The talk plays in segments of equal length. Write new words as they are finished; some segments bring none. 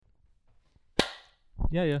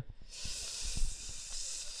Yeah.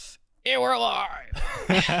 Yeah, we're alive.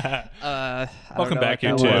 Welcome back, you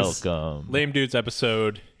YouTube. Welcome. Lame Dudes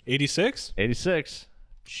episode 86. 86.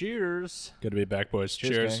 Cheers. Good to be back, boys.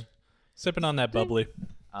 Cheers, Cheers. gang. Sipping on that bubbly.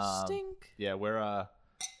 Stink. Yeah, we're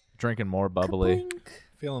drinking more bubbly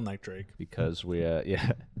Feeling like Drake. because we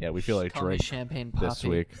we feel like Call me Drake champagne poppy. this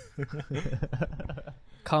week.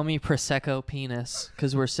 Call me Prosecco penis,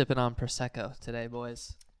 because we're sipping on Prosecco today,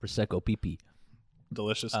 boys. Prosecco pee.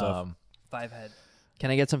 Delicious stuff. 5 head. Can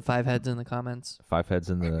I get some 5 heads in the comments 5 heads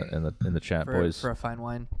in the chat, boys. for a fine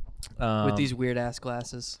wine Um, with these weird ass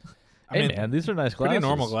glasses? Hey man, these are nice glasses. Pretty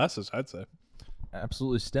normal glasses, I'd say.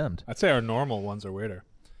 Absolutely stemmed. I'd say our normal ones are weirder.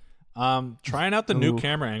 Trying out the new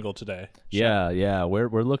camera angle today. Yeah.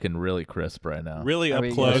 We're looking really crisp right now. Really Are up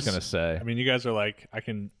we I close. was gonna say. I mean, you guys are like, I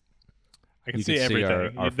can You see can see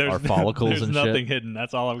everything. our follicles there's and nothing shit. hidden.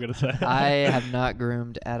 That's all I'm gonna say. I have not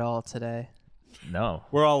groomed at all today. No.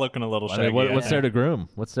 We're all looking a little I shaggy. mean, what's I there think. to groom?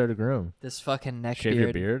 What's there to groom? This fucking neck Shave beard.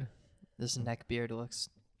 your beard, This neck beard looks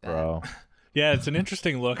bad. bro. Yeah, it's an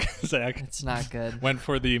interesting look, Zach. It's not good. Went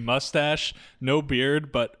for the mustache, no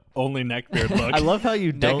beard, but only neck beard look. I love how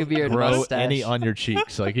you don't beard, grow mustache. any on your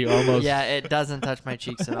cheeks. Like you almost, Yeah, it doesn't touch my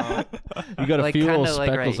cheeks at all. you got a Like few little kinda like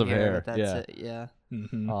speckles right of here, hair. but that's it. Yeah.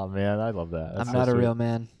 Mhm. Oh man, I love that. That's I'm so not a sweet. real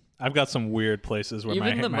man. I've got some weird places where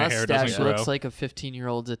Even the my hair mustache doesn't grow. looks like a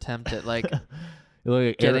 15-year-old's attempt at like You look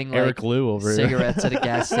like getting Eric like Liu over here. cigarettes at a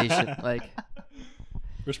gas station. Like,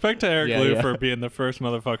 Respect to Eric Yeah, Liu yeah. for being the first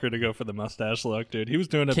motherfucker to go for the mustache look, dude. He was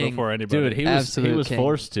doing it King. before anybody. Dude, he was Absolute king.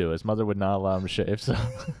 forced to. His mother would not allow him to shave. So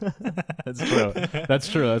that's true. That's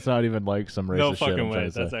true. That's not even like some racist no shit. I'm fucking trying way.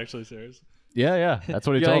 to say. That's actually serious. Yeah. That's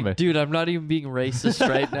what he you're told like, me. dude, I'm not even being racist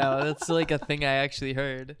right now. That's like a thing I actually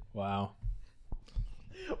heard. Wow.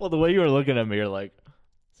 Well, the way you were looking at me, you're like,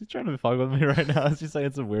 is he trying to fuck with me right now? Is he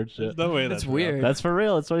saying some weird shit? There's no way That's that's weird. real. That's for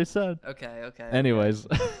real. That's what he said. Okay. Anyways,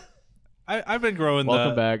 I've been growing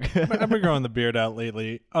welcome back. I've been growing the beard out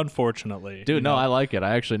lately, unfortunately. Dude, you no, know. I like it.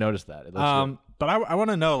 I actually noticed that. It looks good. But I want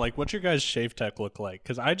to know, like, what's your guys' shave tech look like?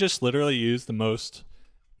 Because I just literally use the most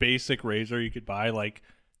basic razor you could buy, like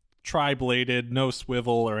tri-bladed, no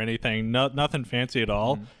swivel or anything, nothing fancy at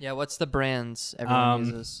all. Yeah. What's the brands everyone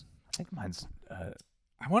uses? I think mine's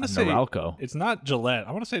I want to say Norelco. it's not Gillette.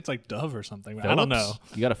 I want to say it's like Dove or something. But I don't know.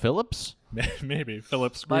 You got a Phillips? Maybe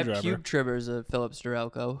Phillips My screwdriver. pube trimmer's a Philips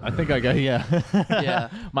Duralco. I think I got Yeah.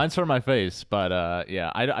 Mine's for my face, but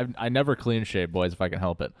I never clean shave, boys, if I can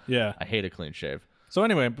help it. Yeah. I hate a clean shave. So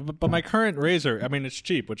anyway, but my current razor, I mean, it's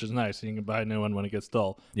cheap, which is nice. You can buy a new one when it gets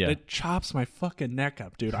dull. Yeah. But it chops my fucking neck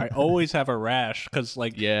up, dude. I always have a rash because,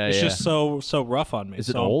 like, Yeah, it's yeah. just so rough on me. Is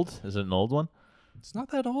it So old? Is it an old one? It's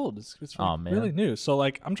not that old. It's Aw, man. really new. So,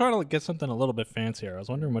 like, I'm trying to get something a little bit fancier. I was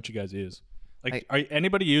wondering what you guys use. Like,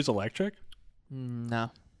 anybody use electric?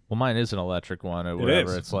 No. Well, mine is an electric one or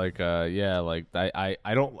whatever. is. It's like, like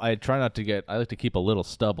I try not to get. I like to keep a little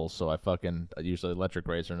stubble, so I use the electric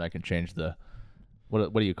razor, and I can change the.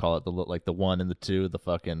 What do you call it? The 1 and the 2, the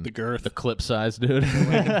fucking The girth. the clip size, dude.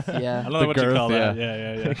 Yeah. I don't know The what you girth, call that.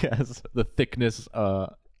 yeah. Yeah. Yes, the thickness.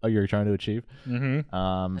 You're trying to achieve.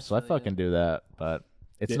 Mm-hmm. So I fucking do that, but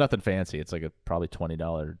it's nothing fancy. It's like a probably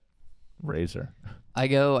 $20 razor. I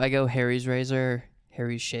go Harry's razor,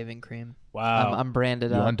 Harry's shaving cream. Wow. I'm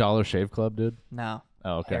branded You up. on Dollar Shave Club, dude? No.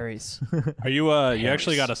 Oh, okay. Harry's. Are you you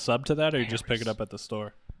actually got a sub to that, or you just pick it up at the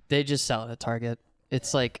store? They just sell it at Target.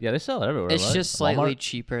 It's like Yeah, they sell it everywhere. it's right? just slightly Walmart?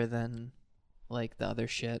 cheaper than like the other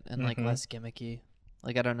shit and like Mhm. less gimmicky.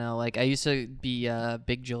 Like I don't know. Like I used to be a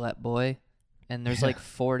big Gillette boy, and there's like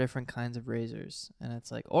 4 different kinds of razors, and it's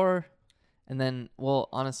like and then well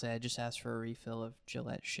honestly I just asked for a refill of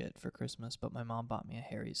Gillette shit for Christmas, but my mom bought me a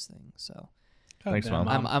Harry's thing, so Thanks,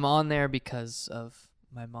 Goddamn, Mom. I'm on there because of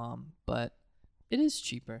my mom, but it is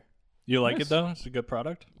cheaper. You like Nice. it though? It's a good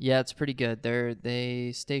product. Yeah, it's pretty good.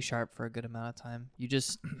 They stay sharp for a good amount of time. You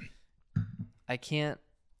just I can't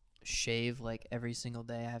shave like every single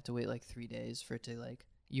day. I have to wait like 3 days for it to like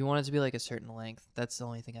you want it to be like a certain length. That's the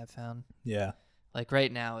only thing I've found. Yeah. Like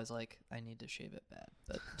right now is like I need to shave it bad.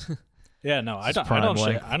 But Yeah. No, I It's don't. prime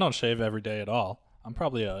length. I don't shave every day at all. I'm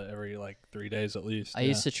probably every like 3 days at least. I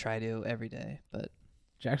used to try to every day, but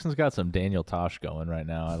Jackson's got some Daniel Tosh going right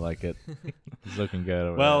now. I like it. He's looking good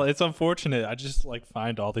over Well, there. it's unfortunate. I just like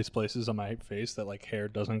find all these places on my face that like hair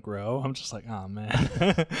doesn't grow. I'm just like, oh man.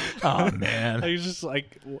 Oh, man. I just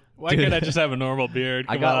like, why Dude. can't I just have a normal beard?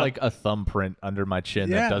 I Come got on. like a thumbprint under my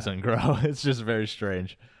chin Yeah. that doesn't grow. It's just very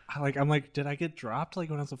strange. I'm like, did I get dropped like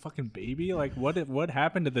when I was a fucking baby? Like, what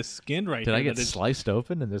happened to the skin right Did here? I get that it's- sliced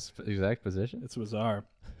open in this exact position? It's bizarre.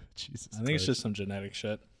 Jesus. I think it's just some genetic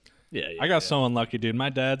shit. Yeah, I got so unlucky, dude. My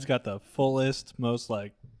dad's got the fullest, most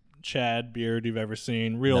like Chad beard you've ever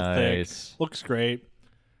seen. Real Nice. thick. Looks great.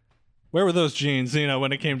 Where were those jeans,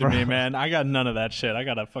 when it came to me, man? I got none of that shit. I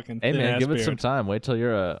got a fucking Hey man, thin-ass give it beard. some time. Wait till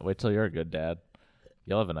you're a good dad.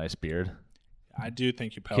 You'll have a nice beard. I do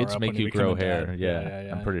think you power Kids up make when you become grow a dad. hair.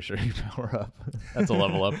 Yeah, I'm pretty sure you power up. That's a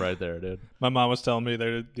level up right there, dude. My mom was telling me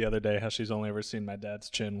the other day how she's only ever seen my dad's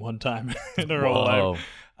chin one time in her whole life.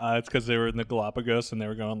 It's because they were in the Galapagos and they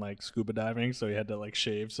were going like scuba diving, so he had to like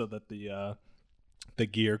shave so that the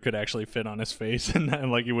gear could actually fit on his face and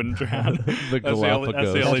like he wouldn't drown. The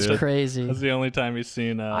Galapagos. That's dude. crazy. That's the only time he's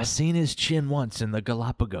seen. I seen his chin once in the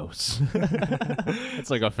Galapagos. It's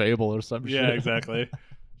like a fable or some shit. Yeah, exactly.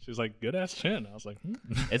 She's like, good ass chin. I was like,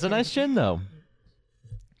 It's a nice chin though.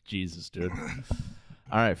 Jesus, dude.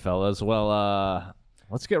 All right, fellas. Well,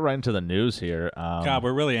 let's get right into the news here. God,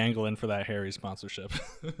 we're really angling for that Harry sponsorship.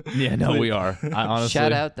 Yeah, no, we are. I honestly,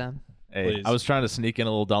 Shout out them. Hey, Please. I was trying to sneak in a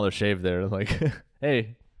little Dollar Shave there. Like,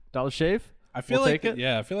 hey, Dollar Shave? I feel We'll like take it.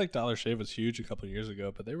 yeah, I feel like Dollar Shave was huge a couple of years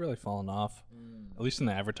ago, but they really fallen off. At least in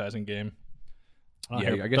the advertising game.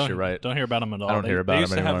 Yeah, I guess you're right. Don't hear about them at all. I don't hear about they them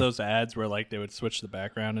used to have anymore. those ads where like they would switch the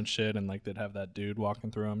background and shit, and like they'd have that dude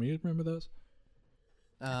walking through them. You remember those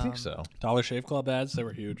I think so. Dollar Shave Club ads? They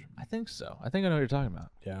were huge. I think so. I think I know what you're talking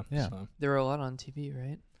about. Yeah, Yeah. so- There were a lot on TV,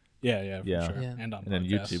 right? yeah, Yeah. for sure. Yeah. And on And then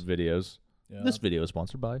podcasts. YouTube videos. Yeah. This video is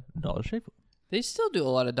sponsored by Dollar Shave. They still do a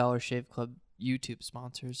lot of Dollar Shave Club YouTube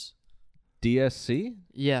sponsors. DSC?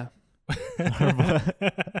 Yeah.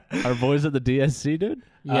 Our boys at the DSC, dude?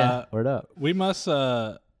 Yeah. Word up. we must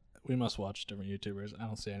watch different YouTubers. I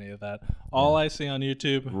don't see any of that. All I see on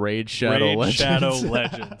YouTube, Raid Shadow Raid Legends. Shadow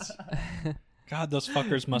Legends. God, those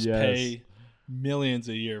fuckers must Yes. pay millions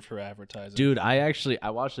a year for advertising. Dude, I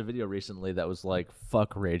watched a video recently that was like,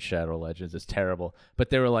 fuck Raid Shadow Legends. It's terrible. But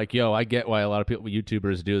they were like, yo, I get why a lot of people,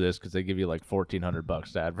 YouTubers do this because they give you like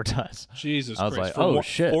 $1,400 to advertise. Jesus I was Christ. like, oh,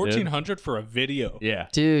 shit, dude. $1,400 for a video. Yeah.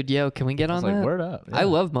 Dude, yo, can we get I on was like, that? word up. I Yeah.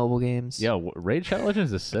 love mobile games. Yo, Raid Shadow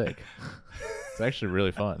Legends is sick. It's actually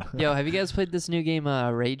really fun. Yo, have you guys played this new game,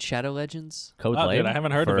 Raid Shadow Legends? Code Oh, Lame dude, I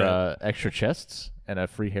haven't heard for, of it. extra chests and a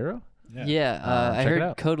free hero. Yeah, I check it heard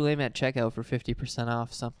out. Code Lame at checkout for 50%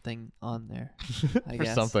 off something on there. I For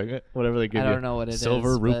guess. something. Whatever they give I you. don't know what it is.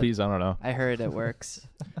 Silver, but rupees, I don't know. I heard it works.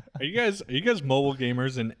 Are you guys mobile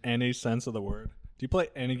gamers in any sense of the word? Do you play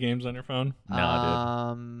any games on your phone?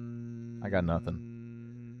 Nah, dude. I got nothing.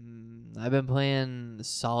 I've been playing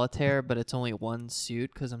Solitaire, but it's only one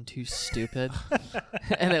suit because I'm too stupid.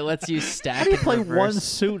 And it lets you stack. How do you in play reverse. one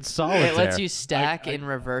suit solitaire? It lets you stack in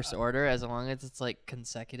reverse order as long as it's like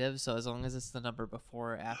consecutive. So as long as it's the number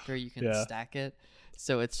before or after, you can Yeah. stack it.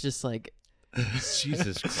 So it's just like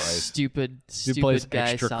Jesus Christ. stupid Dude plays guy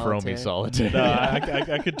extra solitaire. chromey solitaire.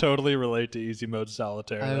 No, I could totally relate to easy mode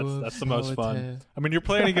solitaire. I love That's the most fun. Solitaire. I mean, you're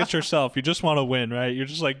playing against yourself. You just want to win, right? You're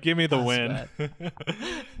just like, give me the That's win.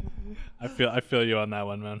 I feel you on that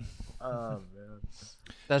one, man.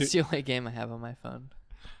 That's the only game I have on my phone.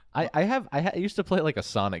 I used to play like a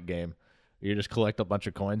Sonic game. You just collect a bunch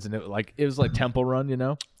of coins, and it was like Temple Run,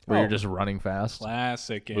 where Oh. you're just running fast,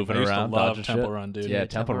 Classic game. moving I used around, to love dodging Temple shit. Run, dude. Yeah, Yeah, Temple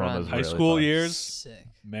Temple Run Run. was High really school fun. years, Sick.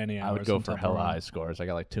 many hours. I would go in for Temple hella Run. high scores. I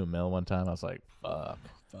got like 2 mil one time. I was like, fuck,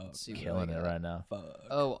 See what I killing it got. right now.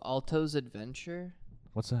 Oh, Alto's Adventure.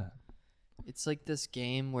 What's that? It's like this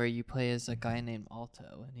game where you play as a guy named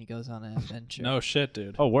Alto, and he goes on an adventure. No shit,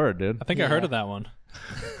 dude. Oh, word, dude. I think I heard Yeah. of that one.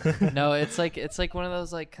 No, it's like one of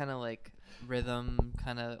those like kind of like rhythm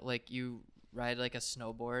kind of like you ride like a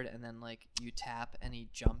snowboard and then like you tap and he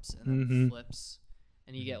jumps and then Mhm. flips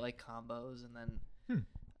and you get like combos and then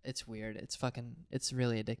it's weird. It's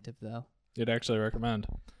really addictive though. You'd actually recommend.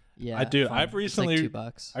 Yeah, I do. fun. I've It's recently- like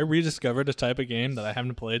 $2. I rediscovered a type of game that I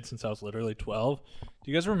haven't played since I was literally 12.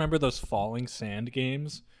 Do you guys remember those falling sand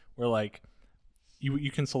games where like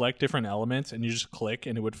you can select different elements and you just click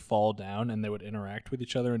and it would fall down and they would interact with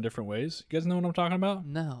each other in different ways? You guys know what I'm talking about?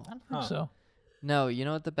 No, Huh. So no. You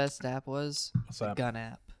know what the best app was? What's The that? gun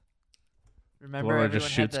app. the Remember, one where it everyone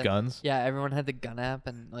just had shoots the- guns. Yeah, everyone had the gun app,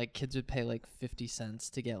 and like kids would pay like 50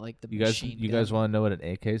 cents to get like the You guys, machine you gun. guys want to know what an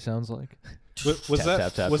AK sounds like? Was Tap, that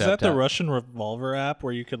tap, tap, was tap, that the tap. Russian revolver app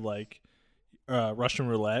where you could like Russian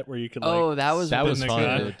roulette where you could like Oh, that was That was spin the fun,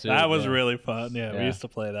 gun? dude, too, That was yeah. really fun. Yeah, we Yeah. used to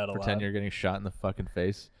play that a Pretend lot. you're getting shot in the fucking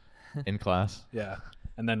face in class. Yeah,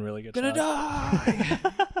 and then really get gonna shot.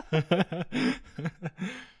 die.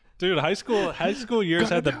 Dude, high school years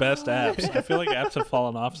had the best apps. I feel like apps have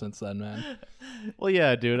fallen off since then, man. Well,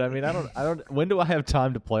 yeah, dude. I mean, I don't. When do I have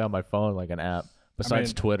time to play on my phone like an app besides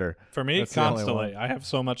mean, Twitter? For me, That's the only constantly. one. I have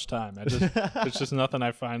so much time. It's just nothing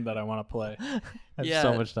I find that I want to play. I have Yeah.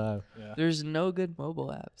 so much time. Yeah. There's no good mobile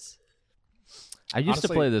apps. I used to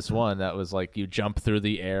Honestly- play this one that was like you jump through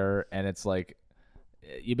the air, and it's like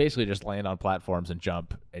you basically just land on platforms and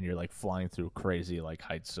jump, and you're like flying through crazy like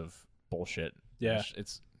heights of bullshit. Yeah.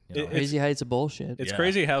 It's you know, Crazy heights of bullshit. It's Yeah.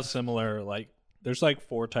 crazy how similar, like, there's like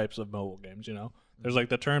 4 types of mobile games, you know? There's like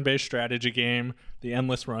the turn-based strategy game, the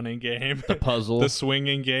endless running game, the puzzle. the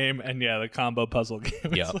swinging game, and the combo puzzle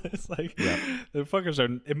game. Yep. It's like, Yep. the fuckers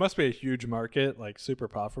are, it must be a huge market, like super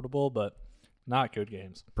profitable, but not good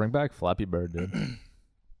games. Bring back Flappy Bird, dude.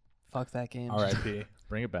 Fuck that game. R.I.P.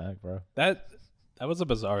 Bring it back, bro. That was a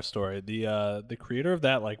bizarre story. The creator of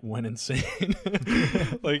that like went insane.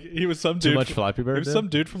 Like he was some dude. Too much Flappy He Bird. was dude? some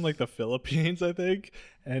dude from like the Philippines, I think,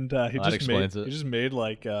 and he That explains it. just made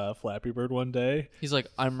like Flappy Bird one day. He's like,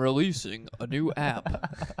 I'm releasing a new app.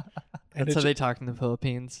 And That's it how they talk in the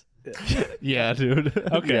Philippines. Yeah, dude.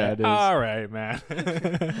 Okay, yeah, it is. all right, man.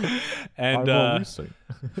 And I'm releasing.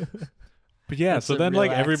 but yeah, That's so a then real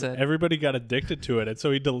like accent. everybody got addicted to it, and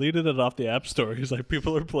so he deleted it off the App Store. He's like,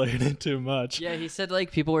 people are playing it too much. Yeah, he said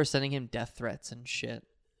like people were sending him death threats and shit.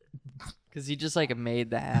 Because he just like made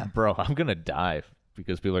the app. Bro, I'm gonna die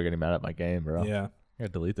because people are getting mad at my game, bro. Yeah. I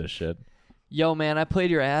gotta delete this shit. Yo, man, I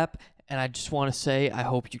played your app, and I just want to say I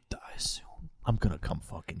hope you die soon. I'm gonna come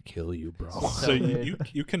fucking kill you, bro. So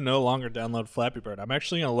you can no longer download Flappy Bird. I'm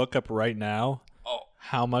actually gonna look up right now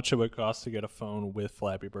how much it would cost to get a phone with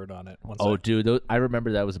Flappy Bird on it. One Oh, sec. dude, I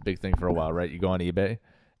remember that was a big thing for a while, right? You go on eBay,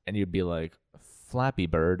 and you'd be like, Flappy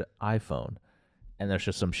Bird iPhone, and there's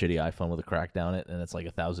just some shitty iPhone with a crack down it, and it's like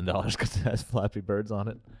 $1,000 because it has Flappy Birds on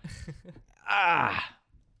it.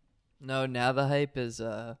 No, now the hype is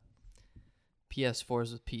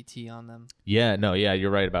PS4s with PT on them. Yeah, no, yeah,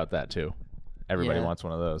 you're right about that too. Everybody Yeah. wants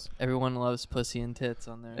one of those. Everyone loves pussy and tits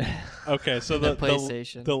on their Okay, so the the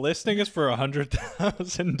PlayStation. the listing is for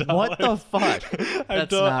 $100,000. What the fuck?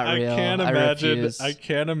 That's not real. I can't I imagine. refuse. I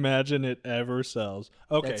can't imagine it ever sells.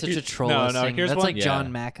 Okay, That's such a here- troll No, listing. here's That's one. like Yeah.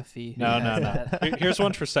 John McAfee. No, who no, has no. that. Here's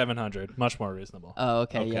one for $700. Much more reasonable. Oh,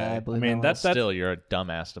 okay. Yeah, Okay. I believe I mean, that. that's Still, you're a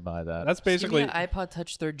dumbass to buy that. that's Just give me basically an iPod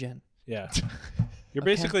Touch 3rd gen. yeah. You're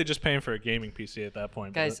Okay. basically just paying for a gaming PC at that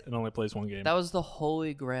point. Guys, but it only plays one game. That was the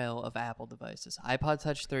holy grail of Apple devices. iPod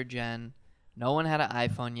Touch 3rd gen. No one had an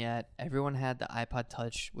iPhone yet. Everyone had the iPod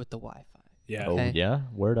Touch with the Wi-Fi. yeah. Oh, okay. yeah?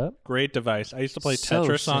 Word up? Great device. I used to play So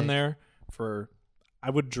Tetris on sick. there for. I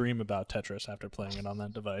would dream about Tetris after playing it on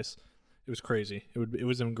that device. It was crazy. It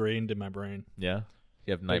was ingrained in my brain. Yeah?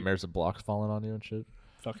 You have nightmares of blocks falling on you and shit?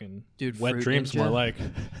 Fucking Dude, wet Fruit dreams Ninja. more like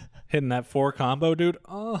hitting that 4 combo, dude.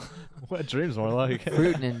 Oh What dreams more like?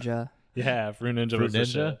 Fruit Ninja. yeah, Fruit Ninja Fruit was the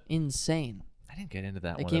Ninja? shit. Insane. I didn't get into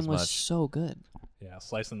that That one game as was much. so good. Yeah,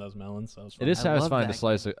 slicing those melons. That was fun. It is I love satisfying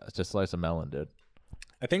that to slice a melon, dude.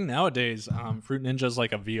 I think nowadays, Fruit Ninja is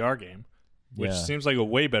like a VR game, which Yeah. seems like a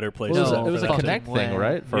way better place. Well, No, it was a fucking Connect way. thing,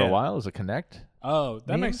 right? For Yeah. a while, it was a Connect. Oh, that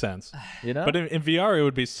Yeah. makes sense. You know? But in VR, it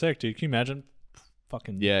would be sick, dude. Can you imagine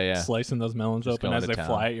fucking Yeah. slicing those melons Just open going as to they town.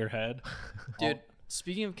 fly at your head? Dude,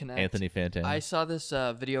 speaking of Connect, Anthony Fantano. I saw this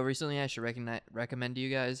video recently. I should recommend to you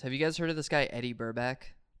guys. Have you guys heard of this guy Eddie Burback?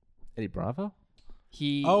 Eddie Bravo?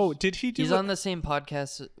 Oh, did he do? He's a- on the same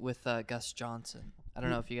podcast with Gus Johnson. I don't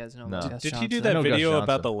know if you guys know No. about Gus Did Johnson. he do I that know Gus video Johnson.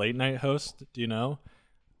 about the late night host? Do you know?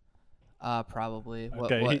 Probably.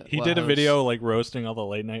 Okay, he did a video like roasting all the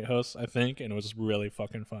late night hosts, I think, and it was really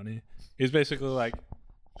fucking funny. He's basically like,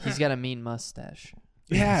 He's got a mean mustache.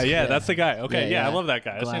 yeah, that's the guy. Okay, Yeah, yeah, I yeah. love that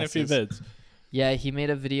guy. I've seen a few Glasses. vids. Yeah, he made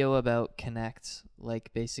a video about Connect,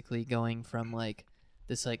 like basically going from like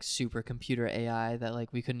this like supercomputer AI that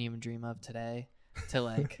like we couldn't even dream of today to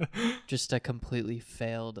like just a completely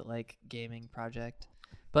failed like gaming project.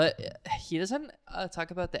 But he doesn't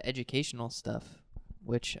talk about the educational stuff,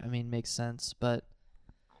 which I mean makes sense, but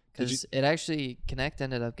because it actually Connect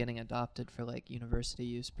ended up getting adopted for like university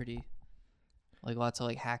use pretty like lots of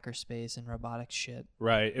like hackerspace and robotics shit.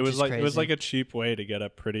 Right. It Which was is like it was crazy. like a cheap way to get a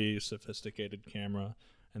pretty sophisticated camera,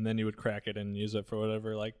 and then you would crack it and use it for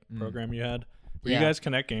whatever like program you had. Were Yeah. you guys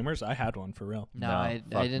Connect gamers? I had one for real. No, No, I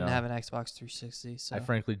fuck didn't no. have an Xbox 360, so I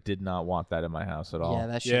frankly did not want that in my house at all. yeah,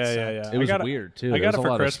 that shit Yeah, sucked. yeah, yeah. It was I got weird too. I There got was it a for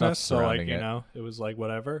lot of stuff Christmas, so like surrounding you it. know, it was like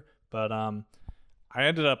whatever. But I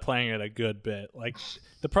ended up playing it a good bit. Like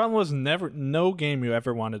the problem was no game you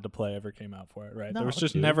ever wanted to play ever came out for it. Right? There No, was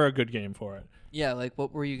just dude. never a good game for it. Yeah, like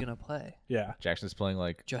what were you gonna play? Yeah, Jackson's playing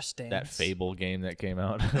like Just Dance. that Fable game that came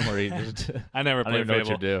out where he just I never I don't played even know what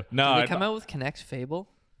Fable. you do. No, Did I, they come out with Connect Fable?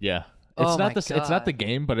 Yeah. Oh It's my not it's not the God.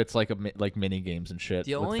 game, but it's like like mini games and shit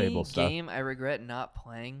The with only Fable stuff. game I regret not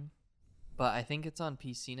playing, but I think it's on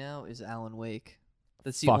PC now, is Alan Wake.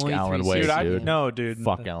 That's the Fuck only Alan 360 Wake, dude, game. No, dude.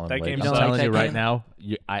 Fuck Alan that Wake. game I'm don't sucks. like telling that you right game? now,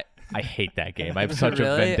 I hate that game. I have such a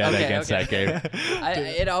Really? vendetta Okay, against okay. that game.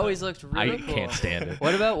 It always looked really I cool. can't stand it.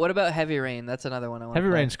 What about Heavy Rain? That's another one I want. Heavy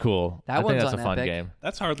Rain's cool. That I think one's that's a on fun Epic. game.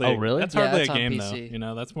 That's hardly. Oh, really? That's Yeah, hardly that's a on game PC. though. You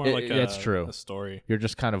know, that's more like That's a, true. a story. You're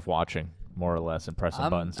just kind of watching, more or less, and pressing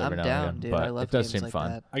buttons every I'm now down, and again. dude. But I love it does games seem like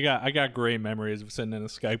fun. that. I got great memories of sitting in a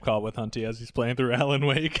Skype call with Hunty as he's playing through Alan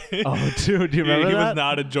Wake. Oh, dude, do you remember he that? was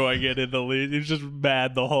not enjoying it in the least. He was just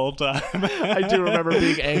mad the whole time. I do remember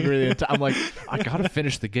being angry the entire. I'm like, I gotta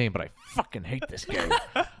finish the game, but I fucking hate this game.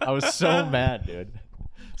 I was so mad, dude.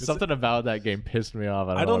 Something about that game pissed me off.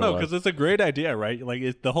 I don't know because because it's a great idea, right?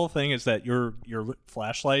 Like the whole thing is that your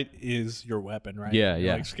flashlight is your weapon, right? Yeah, You're,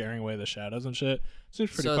 yeah. like scaring away the shadows and shit. Seems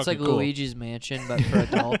pretty So it's fucking like cool. Luigi's Mansion, but for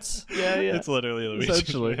adults. yeah, It's literally Luigi's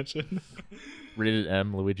Essentially. Mansion. Rated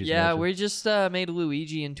M, Luigi's Yeah, Mansion. we just made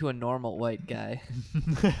Luigi into a normal white guy.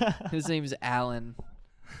 His name's Alan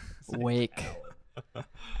Wake.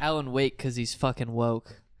 Alan Wake because he's fucking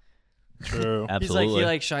woke. True. Absolutely. He's like, he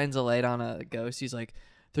like shines a light on a ghost. He's like,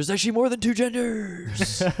 there's actually more than two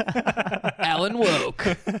genders. Alan Woke.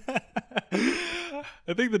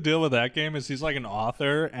 I think the deal with that game is he's like an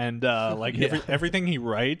author, and like everything he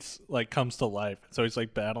writes like comes to life. So he's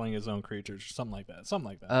like battling his own creatures, or something like that. Something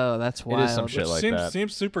like that. Oh, that's is wild. some shit. Which like seems that.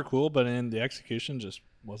 seems super cool, but in the execution just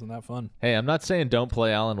wasn't that fun. Hey, I'm not saying don't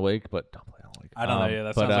play Alan Wake, but don't play Alan Wake. I don't know, yeah,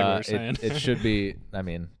 that but, sounds like what you're saying. It should be. I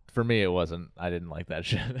mean, for me, it wasn't. I didn't like that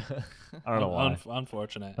shit. I don't know why.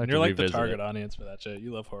 Unfortunate. I And you're could like the revisit target it. audience for that shit.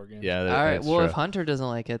 You love horror games. Yeah. All right. that's Well, true. if Hunter doesn't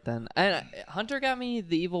like it, then and Hunter got me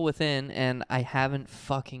The Evil Within, and I haven't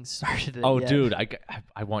fucking started it. Oh, yet. dude,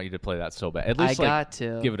 I want you to play that so bad. At least I like, got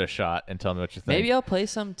to give it a shot and tell me what you think. Maybe I'll play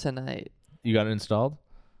some tonight. You got it installed?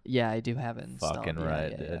 Yeah, I do have it installed. Fucking Yeah,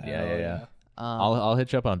 right, yeah, dude. yeah. Yeah. Um, I'll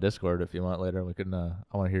hit you up on Discord if you want later. We can. I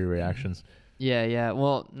want to hear your reactions. Yeah.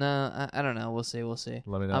 Well, no, I don't know. We'll see.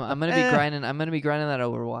 Let me know. I'm gonna be grinding. I'm gonna be grinding that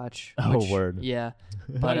Overwatch. Oh, which- word. Yeah,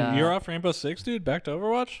 but You're off Rainbow Six, dude. Back to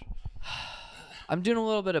Overwatch. I'm doing a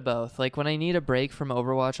little bit of both. Like when I need a break from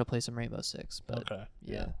Overwatch, I'll play some Rainbow Six. But Okay.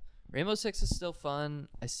 yeah, Rainbow Six is still fun.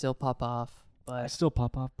 I still pop off, I but still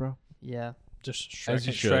pop off, bro. yeah, Just As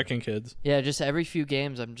you should. Shrek and kids. yeah. Just every few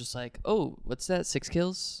games, I'm just like, oh, what's that? 6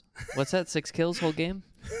 kills? What's that? 6 kills whole game?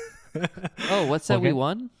 Oh, what's that? We Okay.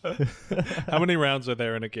 won? How many rounds are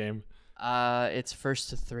there in a game? It's first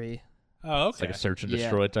to 3. Oh, It's okay. like a search and Yeah.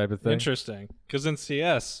 destroy type of thing. Interesting. Because in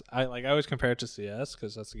CS, I always compare it to CS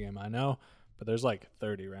because that's the game I know. But there's like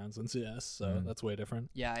 30 rounds in CS, so that's way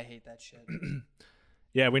different. Yeah, I hate that shit.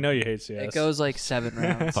 Yeah, we know you hate CS. It goes like 7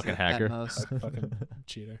 rounds. Fucking hacker. At most. Fucking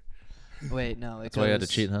cheater. Wait, no. It That's goes, why you had to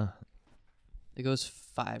cheat, huh? It goes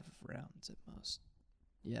 5 rounds at most.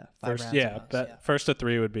 Yeah, 5 First, rounds. yeah, at most, that yeah. first to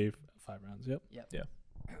 3 would be 5 rounds. Yep. Yep. Yeah.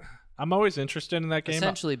 I'm always interested in that game.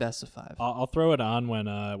 Essentially best of 5. I'll throw it on when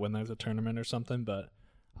there's a tournament or something, but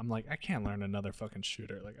I'm like, I can't learn another fucking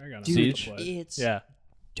shooter. Like I gotta Dude, Siege? play. it's Yeah,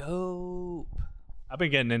 dope. I've been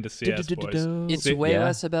getting into CS, boys. It's See- way yeah.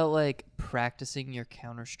 less about like practicing your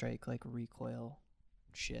Counter-Strike like recoil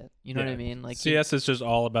shit. You know what I Yeah. mean? Like CS is just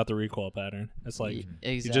all about the recoil pattern. It's like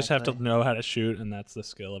exactly. you just have to know how to shoot, and that's the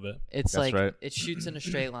skill of it. It's That's like right. it shoots in a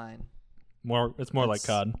straight line. It's more like That's-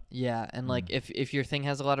 COD. Yeah, and like if your thing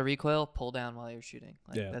has a lot of recoil, pull down while you're shooting.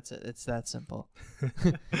 Like Yeah. that's it. It's that simple.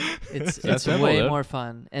 It's That's simple, way dude. more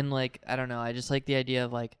fun. And like I don't know, I just like the idea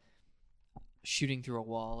of like shooting through a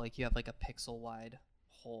wall. Like you have like a pixel wide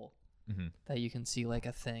hole Mhm. that you can see like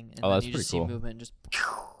a thing, and Oh, then that's you pretty just cool. see movement and just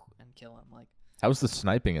and kill him. Like How's the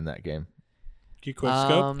sniping in that game? Can you quick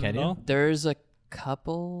scope? Can you? No? There's a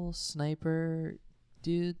couple sniper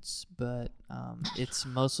dudes, but it's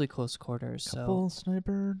mostly close quarters. So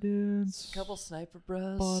sniper dudes. couple sniper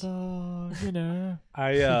bros. You know,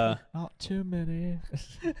 I not too many.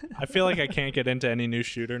 I feel like I can't get into any new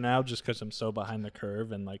shooter now just because I'm so behind the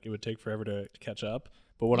curve and like it would take forever to catch up.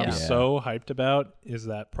 But what I'm Yeah. so hyped about is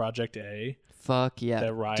that Project A Fuck yeah,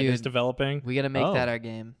 that Riot dude. is developing. We gotta make Oh. that our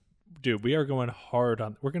game. Dude, we are going hard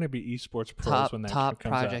on. We're going to be esports pros when that top shit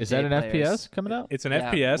comes project. out. Is that an A players. FPS coming out? It's an Yeah,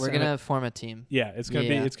 FPS. We're and gonna form a team. it's gonna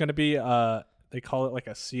Yeah. be. It's gonna be. They call it like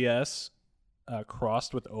a CS.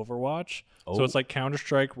 Crossed with Overwatch, so it's like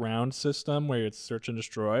Counter-Strike round system where it's search and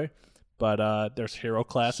destroy, but there's hero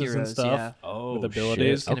classes and Heroes, stuff. yeah. Oh, with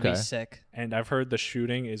abilities. It's gonna Okay. be sick. And I've heard the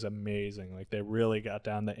shooting is amazing. Like they really got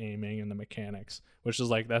down the aiming and the mechanics, which is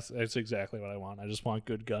like that's exactly what I want. I just want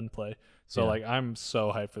good gunplay. So Yeah. like I'm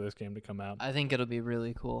so hyped for this game to come out. I think it'll be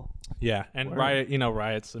really cool. Yeah, and Word. Riot,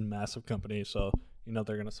 Riot's a massive company, so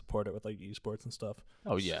they're gonna support it with like esports and stuff.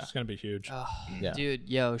 Oh yeah. It's gonna be huge. Oh, Yeah. Dude,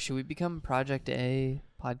 yo, should we become Project A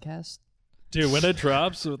podcast? Dude, when it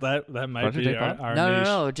drops, that might Project be A our, pod? our No, niche.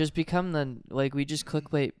 no, just become the like we just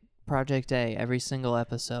clickbait Project A every single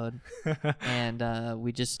episode, and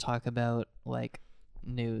we just talk about like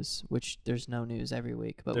news, which there's no news every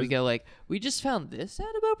week, but we go like, we just found this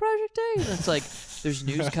out about Project A, and it's like there's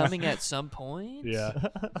news coming at some point. Yeah.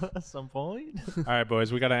 At some point. All right,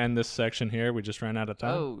 boys, we got to end this section here. We just ran out of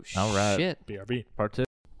time. Oh All right. shit! BRB. Part 2.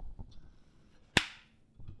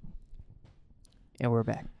 Yeah, we're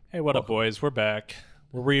back. Hey, what up, boys? We're back.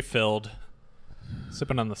 We're refilled.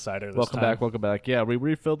 Sipping on the cider this Welcome time. back. Yeah, we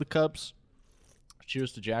refilled the cups.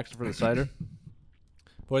 Cheers to Jackson for the cider.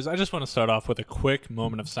 Boys, I just want to start off with a quick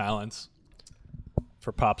moment of silence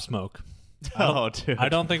for Pop Smoke. Dude. I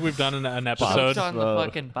don't think we've done an Poked episode on the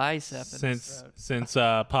fucking bicep. since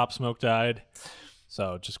Pop Smoke died.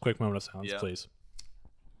 So just quick moment of silence, Yeah. please.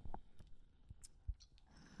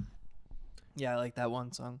 Yeah, I like that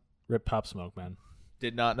one song. Rip Pop Smoke, man.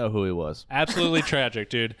 Did not know who he was. Absolutely tragic,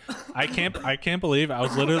 dude. I can't believe I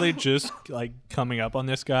was literally just like coming up on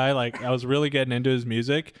this guy. Like I was really getting into his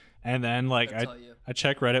music, and then like I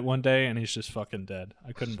checked Reddit one day and he's just fucking dead.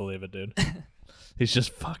 I couldn't believe it, dude. He's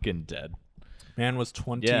just fucking dead. Man was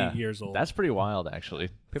 20 Yeah, years old. That's pretty wild, actually.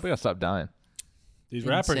 People gotta stop dying. These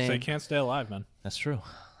rappers, they insane. can't stay alive, man. That's true.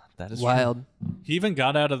 That is Wild. He even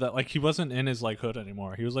got out of that. Like he wasn't in his like hood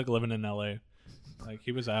anymore. He was like living in LA. Like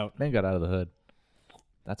he was out. True. Man got out of the hood.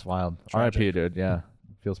 That's wild. Tragic. R.I.P. dude. Yeah,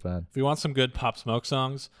 feels bad. If you want some good Pop Smoke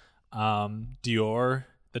songs, Dior.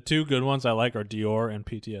 The two good ones I like are Dior and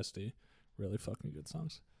PTSD. Really fucking good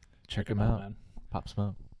songs. Check him out, man. Pop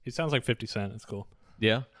Smoke. He sounds like 50 Cent. It's cool.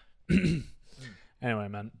 Yeah. Anyway,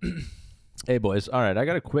 man. Hey boys. All right, I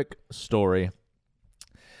got a quick story.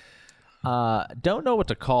 Don't know what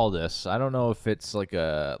to call this. I don't know if it's like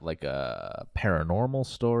a paranormal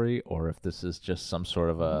story or if this is just some sort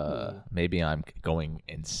of a maybe I'm going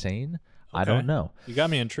insane. I Okay. don't know. You got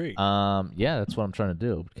me intrigued. Yeah, that's what I'm trying to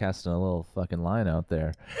do. Casting a little fucking line out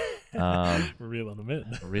there. We're reeling them in.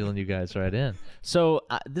 Reeling you guys right in. So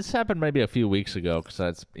this happened maybe a few weeks ago because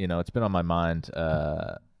it's been on my mind,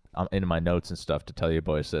 in my notes and stuff to tell you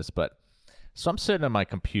boys this. But so I'm sitting on my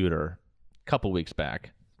computer a couple weeks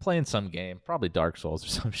back playing some game, probably Dark Souls or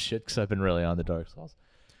some shit because I've been really on the Dark Souls.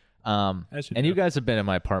 As you And do. you guys have been in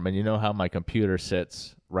my apartment. You know how my computer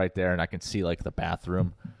sits right there, and I can see like the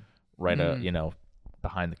bathroom, right,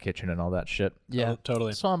 behind the kitchen and all that shit. Yeah. Oh,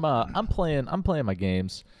 totally. So I'm playing my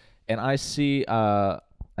games, and I see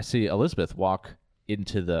Elizabeth walk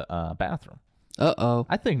into the bathroom. Uh-oh.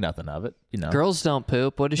 I think nothing of it, Girls don't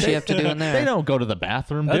poop. What does she have to do in there? They don't go to the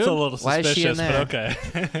bathroom, That's dude. a little Why is she in suspicious,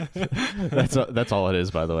 but okay. That's all it is,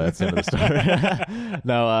 by the way. That's the end of the story.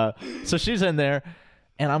 No, so she's in there,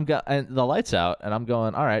 and and the lights out, and I'm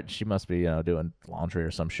going, all right, she must be doing laundry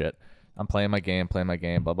or some shit. I'm playing my game,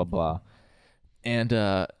 blah blah blah, and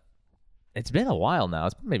it's been a while now.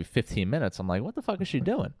 It's been maybe 15 minutes. I'm like, what the fuck is she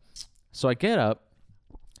doing? So I get up,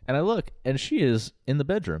 and I look, and she is in the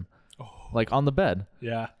bedroom, like on the bed.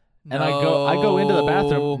 Yeah. And I go into the No.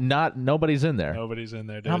 bathroom. Nobody's in there. Nobody's in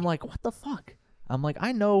there, dude. And I'm like, what the fuck? I'm like,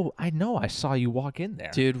 I know I saw you walk in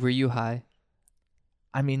there. Dude, were you high?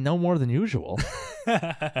 I mean, no more than usual.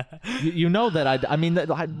 you know that I mean,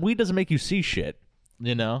 weed doesn't make you see shit,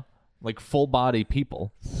 like full body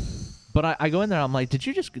people. But I go in there. I'm like, did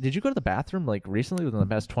you go to the bathroom like recently within the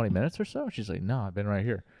past 20 minutes or so? She's like, no, I've been right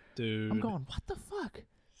here. Dude. I'm going, what the fuck?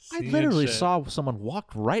 I Seeing literally shit. saw someone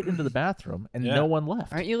walk right into the bathroom and Yeah. no one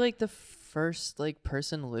left. Aren't you like the first like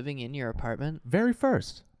person living in your apartment? Very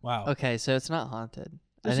first. Wow. Okay, so it's not haunted.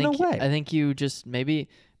 There's I think no way. I think you just maybe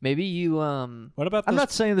you What about I'm those-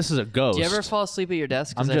 not saying this is a ghost. Do you ever fall asleep at your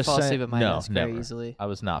desk? Because I'm I just fall saying, asleep at my no, desk never. very easily. I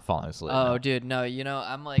was not falling asleep. Oh, no. dude, no.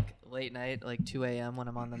 I'm like late night, like 2 a.m. when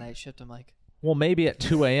I'm on the night shift. I'm like, Well, maybe at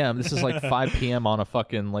 2 a.m. This is like 5 p.m. on a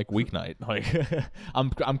fucking like weeknight. Like,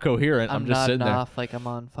 I'm coherent. I'm just nodding sitting there. off like I'm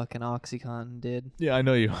on fucking Oxycontin, dude. Yeah, I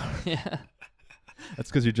know you. Yeah. That's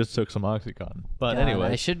because you just took some OxyContin. But God, anyway,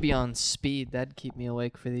 I should be on speed. That'd keep me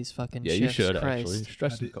awake for these fucking yeah, you shifts. should Christ. actually.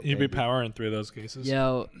 Stress and You'd cocaine, be dude. powering through those cases.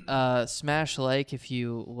 Yo, smash like if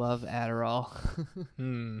you love Adderall.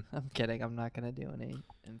 Hmm. I'm kidding. I'm not gonna do any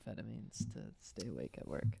amphetamines to stay awake at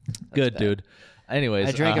work. That's Good, bad. dude. Anyways,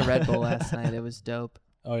 I drank a Red Bull last night. It was dope.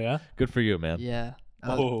 Oh yeah. Good for you, man. Yeah.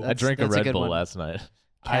 Oh. I drank a that's Red good Bull one. last night.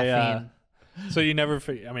 Caffeine. So you never.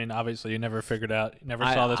 I mean, obviously, you never figured out. You never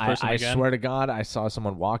saw this person I again. swear to God, I saw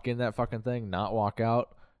someone walk in that fucking thing, not walk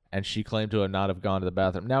out, and she claimed to have not have gone to the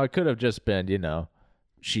bathroom. Now it could have just been,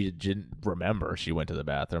 she didn't remember she went to the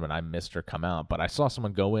bathroom and I missed her come out. But I saw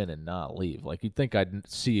someone go in and not leave. Like you'd think I'd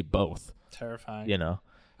see both, Terrifying.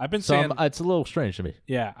 I've been So seeing. it's a little strange to me.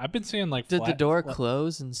 Yeah, I've been seeing like. Did the door flat-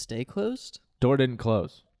 close and stay closed? Door didn't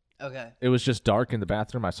close. Okay. It was just dark in the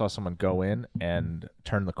bathroom. I saw someone go in and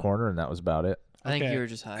turn the corner, and that was about it. I think Okay. you were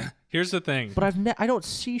just high. Here's the thing. But I don't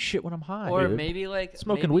see shit when I'm high. Or dude. maybe like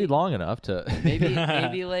smoking maybe, weed long enough to.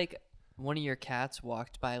 maybe like one of your cats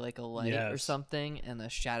walked by like a light or Yes. something and a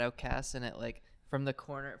shadow cast, and it like from the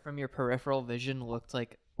corner from your peripheral vision looked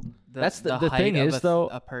like That's the height thing of is, though,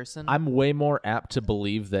 a person. I'm way more apt to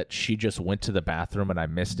believe that she just went to the bathroom and I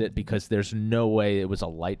missed it, because there's no way it was a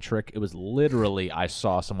light trick. It was literally I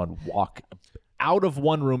saw someone walk out of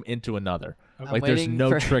one room into another. Like there's waiting no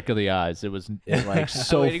for- trick of the eyes. It was like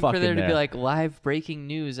so I'm waiting fucking for there to there. be like live breaking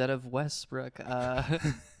news out of Westbrook. A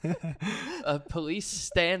police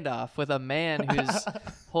standoff with a man who's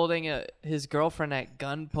holding his girlfriend at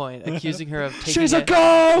gunpoint, accusing her of taking She's a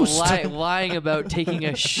ghost. lying about taking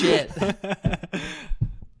a shit.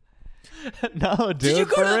 No, dude. Did you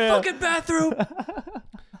go for to the real. fucking bathroom?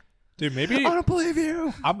 Dude, maybe I don't believe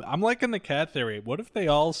you. I'm liking the cat theory. What if they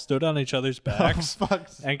all stood on each other's backs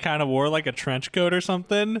and kind of wore like a trench coat or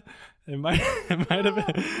something? It might have been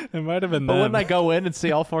But them. wouldn't I go in and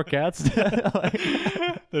see all 4 cats? Like,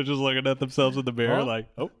 They're just looking at themselves in the mirror Huh? like,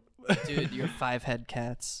 oh, Dude, you're 5-head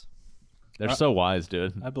cats. they're so wise,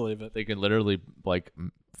 dude. I believe it. They can literally like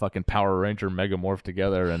fucking Power Ranger megamorph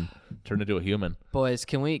together and turn into a human. Boys,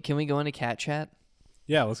 can we go into cat chat?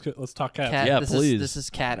 Yeah, let's talk cats. Cat, Yeah, this please. This is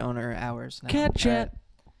cat owner hours now. Cat chat. Alright.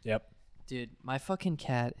 Yep. Dude, my fucking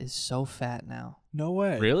cat is so fat now. No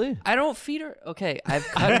way. Really? I don't feed her. Okay, I've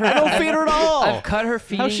cut her. I don't feed her at all. I've cut her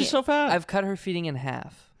feeding. How's she so fat? I've cut her feeding in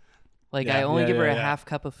half. Like Yeah, I only yeah, give her yeah, a yeah. half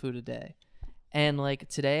cup of food a day, and like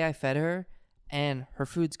today I fed her, and her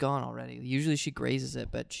food's gone already. Usually she grazes it,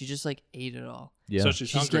 but she just like ate it all. Yeah. So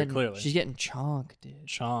she's hungry, getting clearly. she's getting chonk, dude.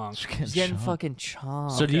 Chonk. She's getting fucking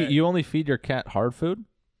chonk. So do Okay. you only feed your cat hard food?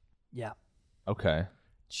 yeah. Okay,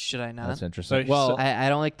 Should I not? that's interesting. So- well, I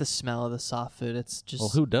don't like the smell of the soft food. It's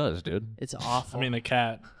just who does, dude? it's awful. I mean, the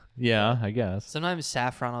cat. Yeah, I guess. Sometimes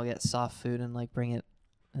Saffron will get soft food and like bring it,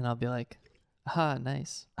 and I'll be like, "Ah,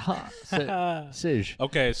 nice." Sige.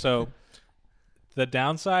 Okay, so the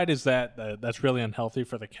downside is that that's really unhealthy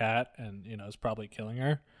for the cat, and it's probably killing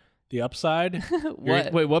her. The upside,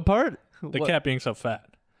 What? Wait, what part? the What? cat being so fat.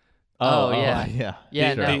 Oh, yeah. yeah.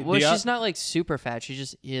 Yeah, The- no. the- Well, the she's up- not like super fat. She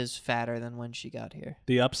just is fatter than when she got here.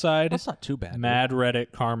 The upside, That's not too bad. dude. mad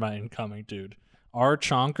Reddit karma incoming, dude. Our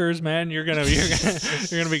chonkers, man, you're gonna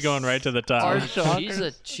be going right to the top.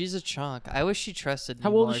 She's a chunk. I wish she trusted me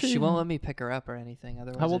How old more. is she? She won't let me pick her up or anything.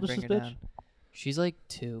 Otherwise, How old I'd is bring this her bitch? down. She's like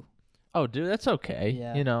 2. Oh, dude, that's okay.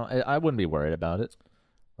 Yeah. I wouldn't be worried about it.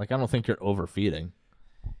 Like, I don't think you're overfeeding.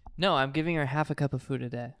 No, I'm giving her half a cup of food a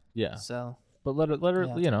day. Yeah. So But let her,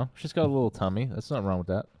 Yeah. she's got a little tummy. That's nothing wrong with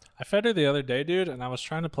that. I fed her the other day, dude, and I was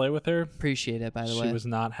trying to play with her. appreciate it, by the She way. was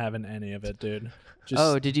not having any of it, dude. Just,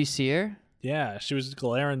 Oh, did you see her? yeah, she was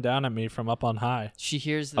glaring down at me from up on high. She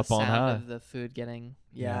hears the Up on sound high. of the food getting.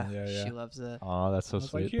 Yeah, Yeah. she loves it. Oh, that's so I was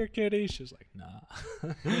sweet. like, "Here, kitty." She was like,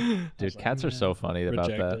 "Nah." Dude, cats are so funny about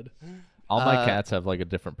that. Rejected. All my Uh, cats have like a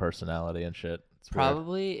different personality and shit. It's weird.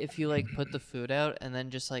 Probably if you like put the food out and then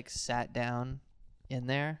just like sat down in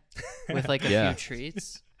there with like a Yeah. few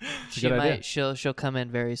treats, a she good idea. might she'll come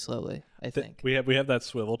in very slowly. I think. We have that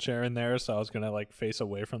swivel chair in there, so I was gonna like face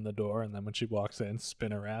away from the door, and then when she walks in,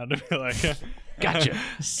 spin around and be like, Gotcha.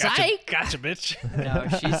 Psych! gotcha, bitch." No,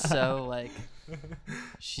 she's so like,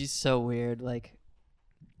 she's so weird. Like,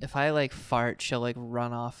 if I like fart, she'll like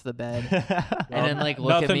run off the bed and then like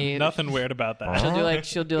look at me. Nothing weird about that.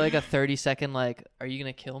 She'll do like a 30-second like, "Are you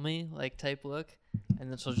gonna kill me?" like type look, and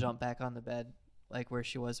then she'll jump back on the bed like where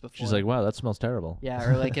she was before. She's like, wow, that smells terrible. yeah,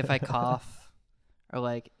 or like if I cough, or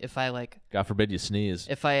like if I God forbid you sneeze.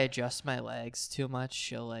 if I adjust my legs too much,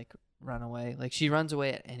 she'll like run away. Like she runs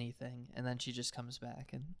away at anything, and then she just comes back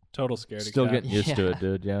and Total scaredy Still cat. getting used to Yeah. it,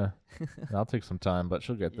 dude. Yeah. I'll take some time, but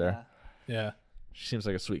she'll get there. yeah, Yeah, She seems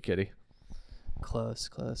like a sweet kitty. close.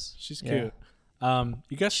 she's Yeah.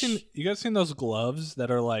 cute. You guys seen those gloves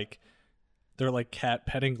that are like, they're like cat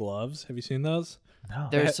petting gloves? Have you seen those? No.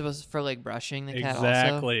 They're supposed for like brushing the cat also.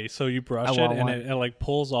 Exactly. So you brush I it want and one. it like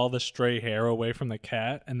pulls all the stray hair away from the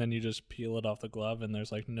cat, and then you just peel it off the glove, and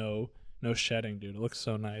there's like no shedding, dude. It looks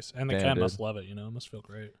so nice, and the Damn, cat dude. must love it. It must feel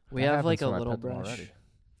great. We That have like happens a when I little pet them brush. already.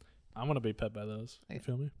 I want to be pet by those. You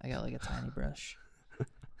feel me? I got like a tiny brush.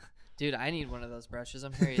 Dude, I need one of those brushes.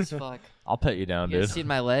 I'm hairy as fuck. I'll pet you down, You guys dude. seen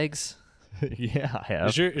my legs? Yeah, I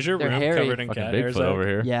have. Is your They're room hairy. covered in Fucking cat hairs? Bigfoot over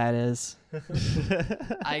here. Yeah, it is.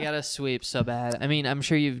 I gotta sweep so bad. I mean, I'm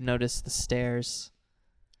sure you've noticed the stairs.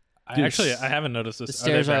 I haven't noticed this. The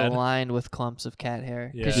stairs are are they bad? lined with clumps of cat hair.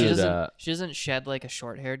 Because Yeah. Dude, she doesn't shed like a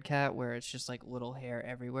short-haired cat where it's just like little hair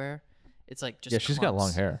everywhere. It's like just Yeah, she's got long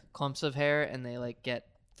clumps- hair. Clumps of hair, and they like get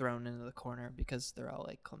thrown into the corner because they're all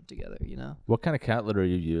like clumped together, you know. What kind of cat litter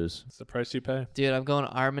you use? It's the price you pay. Dude, I'm going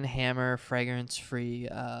Arm & Hammer fragrance-free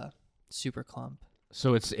super clump.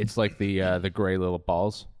 So it's like the gray little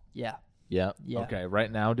balls. Yeah. Yeah. Yeah. Okay.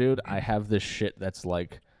 Right now, dude, I have this shit that's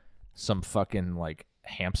like some fucking like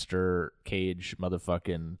hamster cage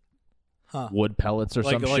motherfucking wood pellets or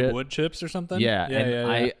some like shit. wood chips or something. Yeah. And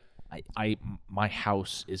yeah. I my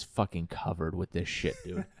house is fucking covered with this shit,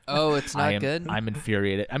 dude. Oh, it's not good? I'm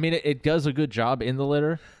infuriated. I mean, it does a good job in the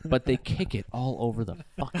litter, but they kick it all over the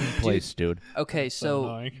fucking place, dude. Okay, so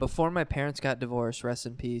annoying. before my parents got divorced, rest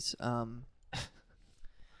in peace,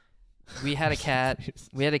 we had a cat.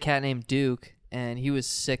 We had a cat named Duke, and he was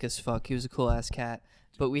sick as fuck. He was a cool-ass cat.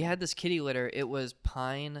 But we had this kitty litter. It was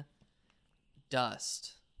pine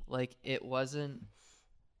dust. Like, it wasn't...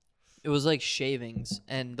 It was like shavings,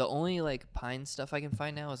 and the only like pine stuff I can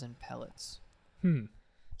find now is in pellets.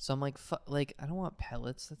 So I'm like, I don't want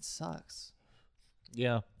pellets. That sucks.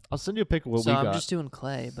 Yeah. I'll send you a pic of what So we I'm got. just doing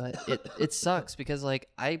clay, but it sucks because like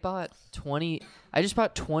I just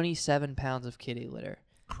bought 27 pounds of kitty litter.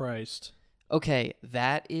 Christ. Okay,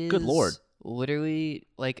 that is Good Lord. literally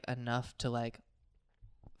like enough to like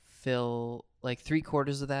fill like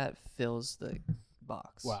 3/4 of that fills the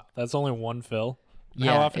box. Wow, that's only one fill.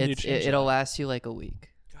 Yeah, How often do you change it'll last you like a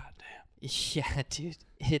week. God damn. Yeah, dude,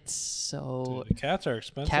 it's so. Dude, the cats are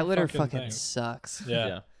expensive. Cat litter fucking fucking things. sucks.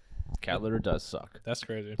 Yeah. Cat litter does suck. That's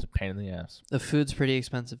crazy. It's a pain in the ass. The food's pretty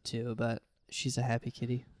expensive too, but she's a happy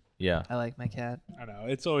kitty. Yeah. I like my cat. I know.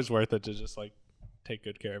 It's always worth it to just like take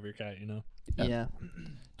good care of your cat, you know? Yeah.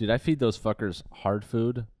 Dude, I feed those fuckers hard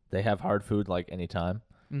food. They have hard food like anytime,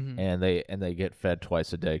 Mm-hmm. and they get fed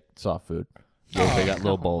twice a day soft food. They got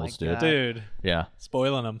little Oh my bowls, dude. God. Dude, Yeah.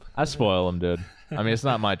 spoiling them. I spoil them, dude. I mean, it's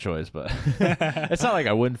not my choice, but it's not like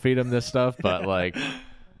I wouldn't feed them this stuff, but like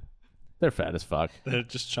they're fat as fuck. They're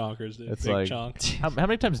just chonkers, dude. It's Big like- chunk. How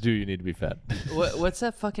many times do you need to be fed? What's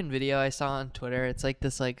that fucking video I saw on Twitter? It's like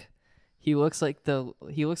this like he looks like a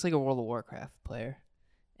World of Warcraft player,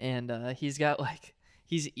 and he's got like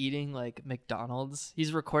he's eating like McDonald's.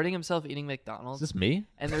 He's recording himself eating Is McDonald's, this me?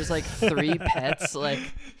 and there's like 3 pets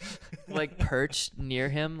like perched near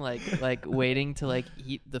him, like waiting to like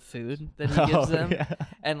eat the food that he gives them. Yeah.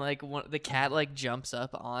 And like the cat like jumps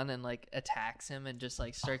up on and like attacks him and just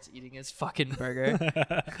like starts eating his fucking burger.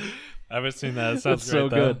 I haven't seen that. It sounds That's so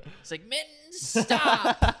great, though. good. It's like, Mittens,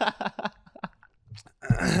 stop!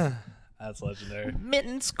 That's legendary.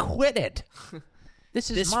 Mittens, quit it. This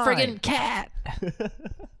is This mine. friggin' cat.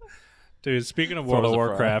 Dude, speaking of World of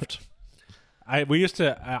Throws a fry. Warcraft,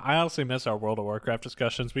 I honestly miss our World of Warcraft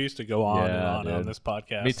discussions. We used to go on and Yeah, on dude. this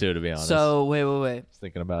podcast. Me too, to be honest. So wait. I was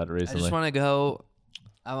thinking about it I recently. just want to go.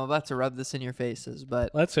 I'm about to rub this in your faces,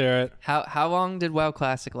 but Let's hear it. how long did WoW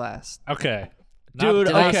Classic last? Okay. Dude,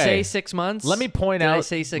 Did I okay. say 6 months? Let me point Did out. I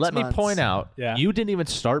say 6 let months? me point out. Yeah. You didn't even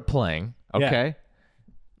start playing. Yeah. Okay.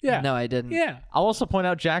 Yeah. No, I didn't. Yeah. I'll also point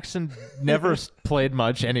out Jackson never played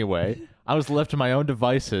much anyway. I was left to my own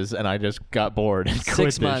devices, and I just got bored and quit 6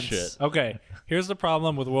 this months. shit. Okay. Here's the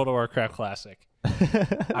problem with World of Warcraft Classic.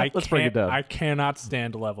 Let's break it down. I cannot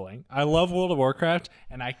stand leveling. I love World of Warcraft,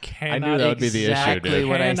 and I cannot. I knew that would be the issue, Exactly dude.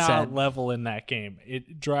 what I cannot said. level in that game.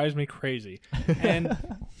 It drives me crazy. And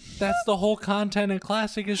that's the whole content in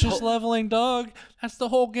Classic is just leveling, dog. That's the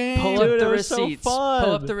whole game. Pull Dude, up the it was so receipts. fun.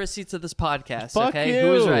 Pull up the receipts of this podcast. Fuck okay, you.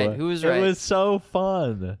 who was right? Who was right? It was so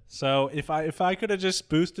fun. So if I could have just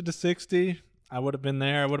boosted to 60, I would have been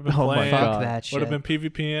there. I would have been Oh my playing. God. Fuck that shit. Would have been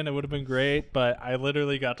PvPing. It would have been great. But I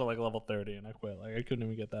literally got to like level 30 and I quit. Like I couldn't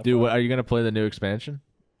even get that. Dude, far. what, are you gonna play the new expansion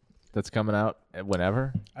that's coming out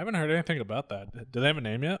whenever? I haven't heard anything about that. Do they have a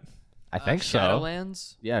name yet? I think so.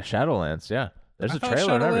 Shadowlands. Yeah, Shadowlands. Yeah, there's I a thought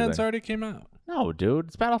trailer and Shadowlands everything. already came out. No, dude,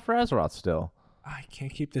 it's Battle for Azeroth still. I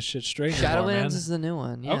can't keep this shit straight. anymore, man. Shadowlands is the new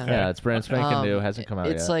one. Yeah. Okay. Yeah, it's brand spanking new. Hasn't come out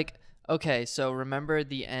It's yet. like okay, so remember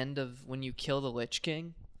the end of when you kill the Lich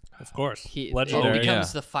King? Of course. He Legendary. it becomes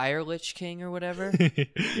Yeah. the Fire Lich King or whatever.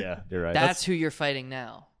 yeah, you're right. That's who you're fighting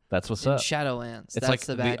now That's what's in up. Shadowlands. It's That's like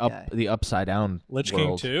the bad guy. the upside down Lich King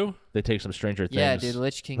world. 2. They take some Stranger Things. Yeah, dude,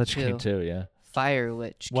 Lich King Lich 2. King 2, yeah. Fire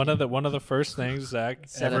Lich King. One of the first things Zach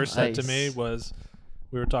Set ever of said to ice. me was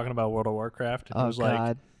we were talking about World of Warcraft and Oh it was like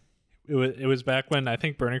God. it was back when I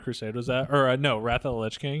think Burning Crusade was that or no, Wrath of the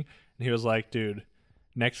Lich King, and he was like, dude,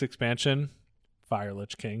 next expansion, Fire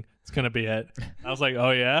Lich King. It's gonna be it. I was like,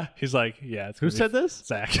 oh yeah. He's like, yeah. It's Who gonna be said this?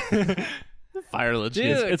 Zach. Fire Lich Dude,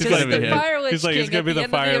 It's 'cause gonna the be him. Fire Lich He's like, King it's gonna at be the the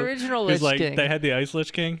end of Fire. the original He's Lich like, King. they had the Ice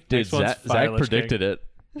Lich King. Dude, Next one's Zach Fire Lich predicted King. it.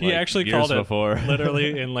 He like, actually years called it before.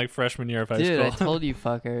 literally in like freshman year of high Dude, school. I told you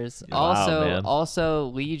fuckers. Wow, man. Also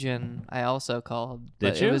Legion, I also called.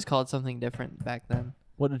 But Did you? It was called something different back then.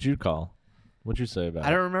 What did you call? What'd you say about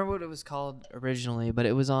I don't remember what it was called originally, but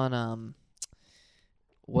it was on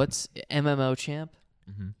what's MMO Champ?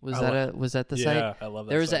 Mm-hmm. Was that the site? Yeah, I love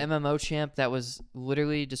that. There was site. an MMO Champ that was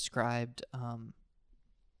literally described.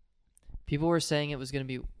 People were saying it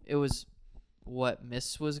was what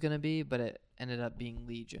Mists was gonna be, but it ended up being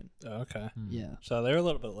Legion. Oh, okay. Yeah, So they're a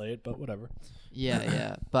little bit late, but whatever.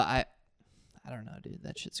 yeah. But I don't know, dude.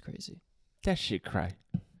 That shit's crazy. That shit cry.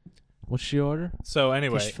 What's she order? So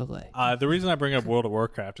anyway, Fish fillet. the reason I bring up World of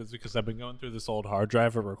Warcraft is because I've been going through this old hard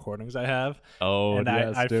drive of recordings I have, Oh, and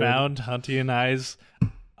yes, I dude. found Hunty and I's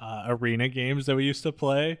arena games that we used to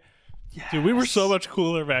play. Dude, we were so much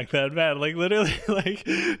cooler back then, man. Like literally, like,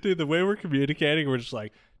 dude, the way we're communicating, we're just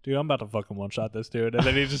like, dude, I'm about to fucking one shot this dude, and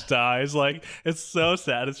then he just dies. Like, it's so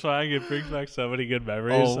satisfying. It brings back so many good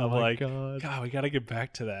memories. Oh I'm my like, God. we gotta get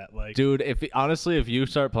back to that. Like, Dude, honestly, if you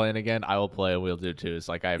start playing again, I will play and we'll do too. It's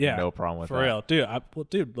like I have yeah, no problem with for that. real,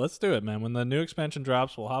 dude. Let's do it, man. When the new expansion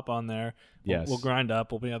drops, we'll hop on there. Yes. We'll grind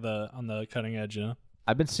up. We'll be on the cutting edge, you know.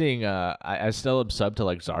 I've been seeing I still am subbed to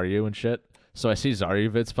like Zaryu and shit. So I see Zaryu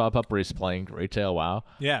vids pop up where he's playing retail WoW.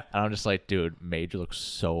 Yeah. And I'm just like, dude, Mage looks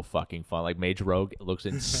so fucking fun. Like Mage Rogue looks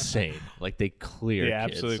insane. Like they clear Yeah,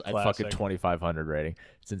 kids absolute at fucking classic. 2,500 rating.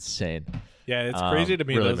 It's insane. Yeah, it's crazy to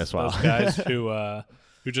me really those miss WoW. guys who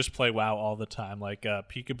just play WoW all the time, like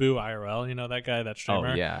Peekaboo IRL. You know that guy, that streamer.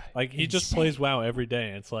 Oh yeah. Like he just plays WoW every day.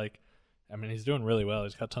 And it's like, I mean, he's doing really well.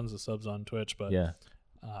 He's got tons of subs on Twitch, but Yeah.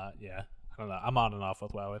 yeah, I don't know. I'm on and off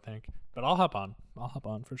with WoW, I think, but I'll hop on.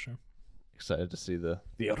 For sure. Excited to see the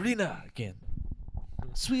arena again.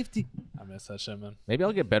 Swifty. I miss that shit, man. Maybe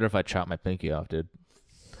I'll get better if I chop my pinky off, dude.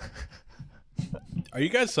 Are you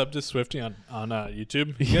guys subbed to Swifty on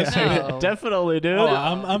YouTube? You guys No. Definitely, dude. Oh,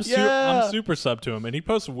 I'm Yeah. super sub to him, and he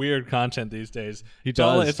posts weird content these days. He It's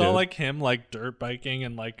all, does, it's all dude. like him, like dirt biking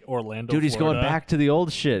and like Orlando. Dude, he's going Florida. back to the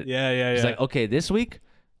old shit. Yeah. He's like, okay, this week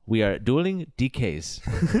we are dueling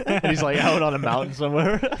DKs. And he's like out on a mountain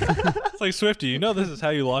somewhere. It's like, Swifty, you know this is how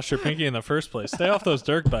you lost your pinky in the first place. Stay off those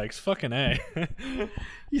dirt bikes. Fucking A.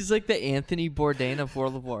 He's like the Anthony Bourdain of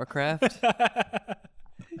World of Warcraft.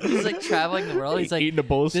 He's like traveling the world. He's like, eating a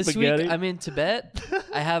bowl of this spaghetti. week I'm in Tibet.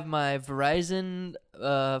 I have my Verizon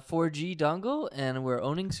 4G dongle, and we're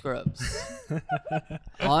owning Scrubs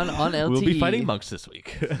on LTE. We'll be fighting monks this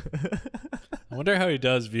week. I wonder how he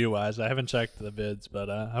does view-wise. I haven't checked the vids, but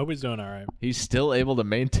I hope he's doing all right. He's still able to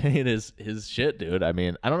maintain his shit, dude. I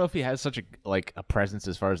mean, I don't know if he has such a presence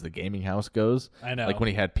as far as the gaming house goes. I know. Like when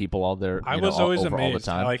he had people all there. I was always over amazed. all the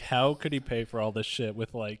time. Like, how could he pay for all this shit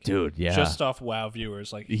with like, Dude, yeah. just off WoW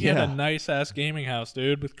viewers? Like, he had Yeah. a nice ass gaming house,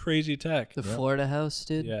 dude, with crazy tech. The Florida house,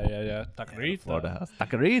 dude. Yeah. Taquerita. Florida house.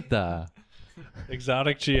 Taquerita.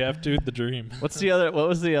 Exotic GF, dude, the dream. What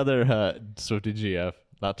was the other Swifty GF?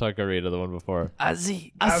 Not Taquerita, the one before.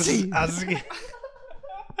 Azzy. Azzy.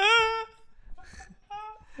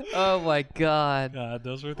 Oh my god. God,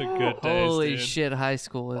 those were the good days. Holy dude. shit, high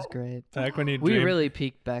school was great. Back when he We dreamed, really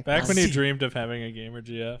peaked back back then. when he dreamed of having a gamer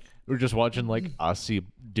GF. We're just watching like Aussie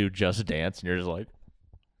do Just Dance, and you're just like,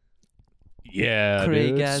 yeah,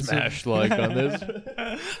 dude, Craigasm. smash like on this.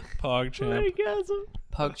 Pog champ.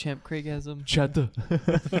 PogChamp Craigasm. Chatter.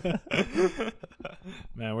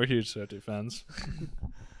 Man, we're huge Swifty fans.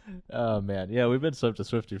 Oh man, yeah, we've been subbed to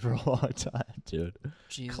Swifty for a long time, dude.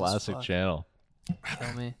 Jesus Classic fuck. channel.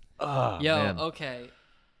 Kill me. Oh, Yo, man. okay.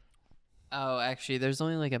 Oh, actually, there's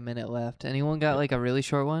only like a minute left. Anyone got like a really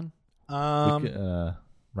short one? We could,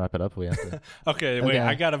 wrap it up. We have to. Okay, wait. Okay.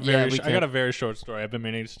 I got a Yeah, very, we I got could. a very short story. I've been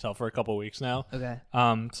meaning to tell for a couple weeks now. Okay. So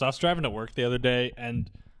I was driving to work the other day, and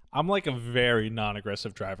I'm like a very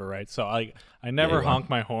non-aggressive driver, right? So I never you are. honk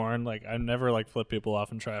my horn. Like I never like flip people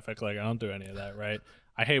off in traffic. Like I don't do any of that, right?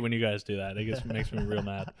 I hate when you guys do that. It makes me real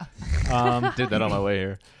mad. Did that on my way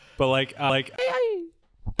here. But like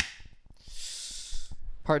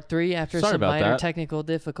Part 3 after Sorry some about minor that. technical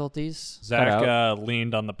difficulties. Zach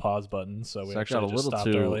leaned on the pause button, so we Zach got actually a just little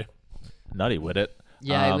stopped too early. nutty with it.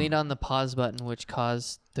 Yeah, I Um, leaned on the pause button, which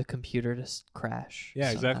caused the computer to crash.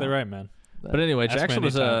 Yeah, exactly somehow. right, man. But anyway, Ask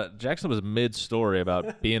me Jackson was mid story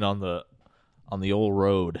about being on the old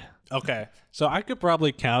road. Okay, so I could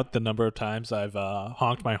probably count the number of times I've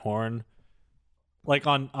honked my horn, like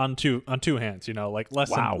on two hands. You know, like less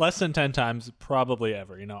than 10 times probably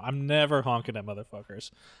ever. You know, I'm never honking at motherfuckers.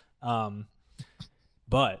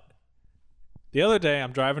 But the other day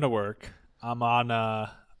I'm driving to work. I'm on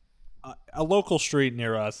a local street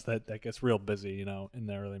near us that gets real busy. You know, in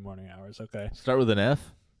the early morning hours. Okay. Start with an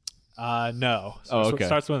F. No. Oh, So okay. it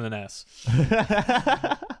starts with an S.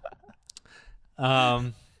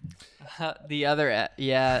 The other,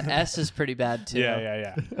 yeah, S is pretty bad too.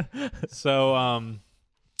 Yeah. So,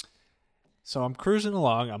 So I'm cruising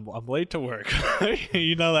along. I'm late to work.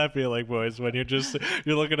 You know that feeling, boys, when you're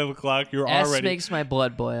looking at the clock. You're S already makes my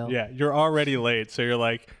blood boil. Yeah, you're already late. So you're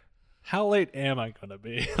like, how late am I gonna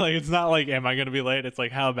be? Like, it's not like, am I gonna be late? It's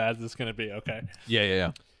like, how bad is this gonna be? Okay.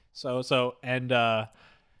 Yeah. So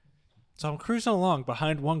I'm cruising along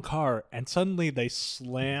behind one car, and suddenly they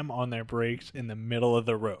slam on their brakes in the middle of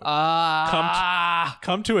the road.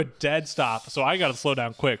 Come to a dead stop. So I gotta slow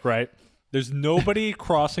down quick, right? There's nobody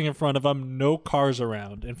crossing in front of them, no cars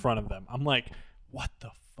around in front of them. I'm like, what the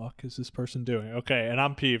fuck is this person doing? Okay, and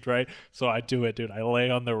I'm peeved, right? So I do it, dude. I lay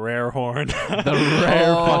on the rare horn. The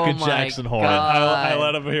rare fucking my Jackson horn. God. I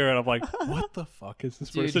let him hear it. I'm like, what the fuck is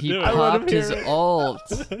this Dude, person he doing? popped his ult.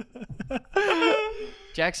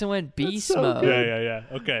 Jackson went beast mode. Yeah.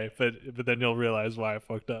 Okay, but then you'll realize why I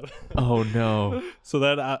fucked up. Oh no. So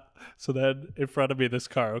then in front of me, this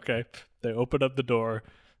car. Okay, they open up the door.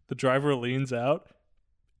 The driver leans out,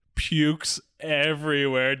 pukes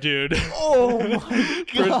everywhere, dude. Oh my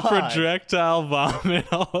God. Projectile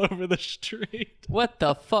vomit all over the street. What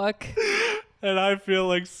the fuck? And I feel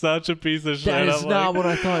like such a piece of shit. That is I'm not like, what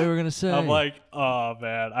I thought you were gonna say. I'm like, oh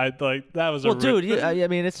man, I like that was well, a dude, I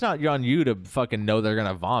mean, it's not on you to fucking know they're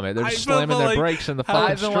gonna vomit. They're just I know, slamming but, their like, brakes in the how-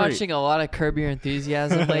 fucking I've been street. watching a lot of Curb Your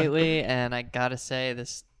Enthusiasm lately, and I gotta say,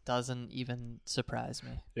 this doesn't even surprise me.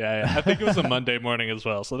 Yeah. I think it was a Monday morning as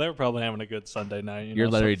well, so they were probably having a good Sunday night. You're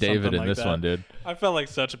Larry David something in like this that. one, dude. I felt like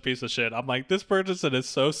such a piece of shit. I'm like, this person is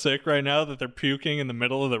so sick right now that they're puking in the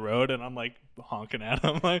middle of the road, and I'm like honking at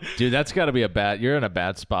them. Like, Dude, that's got to be you're in a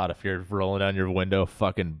bad spot if you're rolling down your window,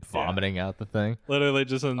 fucking vomiting out the thing. literally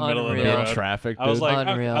just in the middle of the Unreal. road. In traffic, dude. I was like,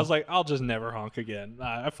 Unreal. I was like, I'll just never honk again.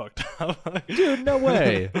 Nah, I fucked up. Dude, no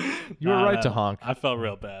way. You were Nah, right man. to honk. I felt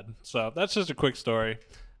real bad. So that's just a quick story.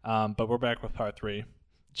 But we're back with part 3.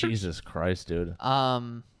 Jesus Christ, dude.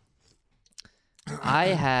 I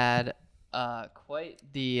had quite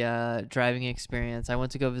the driving experience. I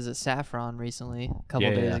went to go visit Saffron recently, a couple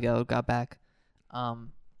Yeah, days yeah. ago. Got back.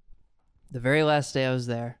 The very last day I was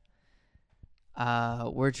there,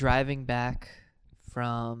 we're driving back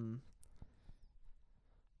from.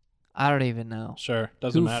 I don't even know. Sure,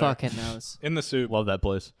 doesn't Who matter. fucking knows? In the soup. Love that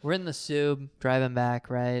place. We're in the Sub, driving back,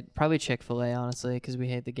 right? Probably Chick-fil-A, honestly, because we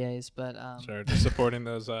hate the gays. But Sure, just supporting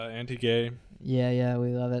those anti-gay. yeah,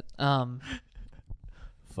 we love it.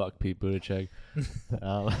 Fuck Pete Buttigieg.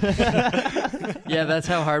 Yeah, that's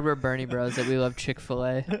how hard we're Bernie Bros. That we love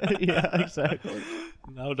Chick-fil-A. Yeah, exactly.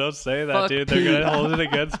 No, don't say that, Fuck dude. They're Pete. gonna hold it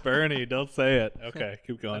against Bernie. Don't say it. Okay,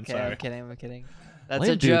 keep going. Okay, Sorry. I'm kidding. That's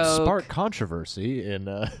Lame a dude joke. spark controversy in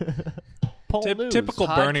poll news. Typical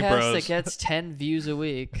Bernie Podcast Bros. that gets 10 views a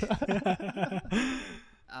week.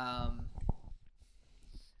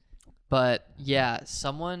 But yeah,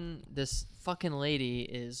 this fucking lady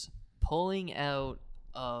is pulling out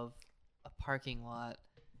of a parking lot,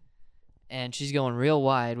 and she's going real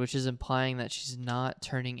wide, which is implying that she's not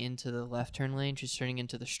turning into the left turn lane. She's turning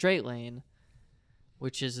into the straight lane,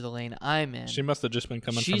 which is the lane I'm in. She must have just been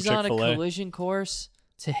coming She's from on a Chick-fil-A. collision course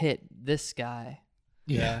to hit this guy.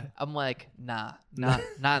 Yeah. I'm like, nah, not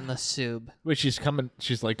in the Sub. Wait, she's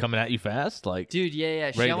like coming at you fast? Like, Dude, yeah.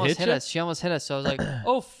 She Ready to almost hit hit ya? us. She almost hit us. So I was like,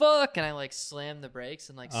 oh, fuck. And I like slammed the brakes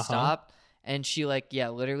and like stopped. And she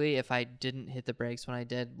literally, if I didn't hit the brakes when I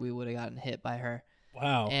did, we would have gotten hit by her.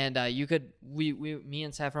 Wow. And me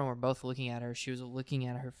and Saffron were both looking at her. She was looking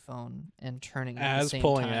at her phone and turning at the As same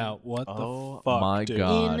pulling time. out. What Oh the fuck, my dude?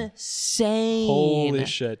 God. Insane. Holy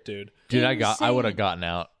shit, dude. dude, I would have Insane. gotten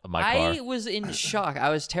out of my car. I was in shock.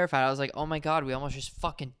 I was terrified. I was like, oh my God, we almost just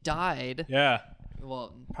fucking died. Yeah.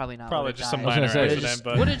 Well, probably not. Probably would've just some died. I was minor gonna say, accident,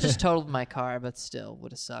 but Would have just totaled my car, but still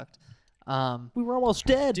would have sucked. We were almost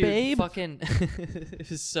dead, Dude, babe. fucking, it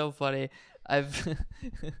was so funny. I've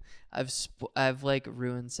like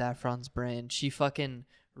ruined Saffron's brain. She fucking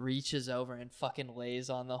reaches over and fucking lays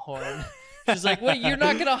on the horn. She's like, "What? You're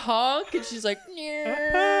not gonna honk?" And she's like,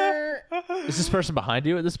 "Nyeh." Is this person behind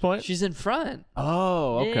you at this point? She's in front.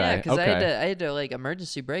 Oh, okay. Yeah, because okay. I had to like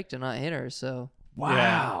emergency brake to not hit her. So,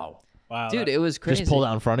 Wow. Wow. dude, that- it was crazy. Just pulled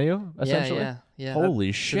out in front of you, essentially? Yeah.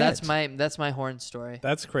 Holy So shit. that's my horn story.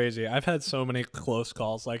 That's crazy. I've had so many close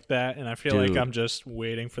calls like that, and I feel like Dude. I'm just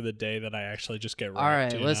waiting for the day that I actually just get wrecked. All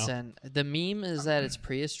right, you know? listen. The meme is that it's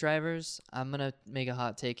Prius drivers. I'm gonna make a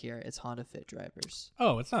hot take here. It's Honda Fit drivers.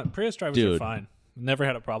 Oh, it's not. Prius drivers are Dude. fine. Never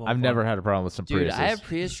had a problem. I've with never one. had a problem with some Dude, Priuses. I have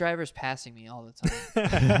Prius drivers passing me all the time.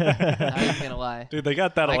 Not even gonna lie. Dude, they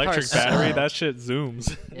got that My electric car's battery. slow. That shit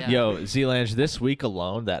zooms. Yeah. Yo, Zelange, this week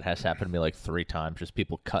alone, that has happened to me like 3 times. Just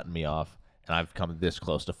people cutting me off. and I've come this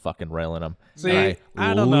close to fucking railing them. See, and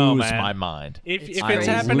I don't know, lose man. my mind. If It's it's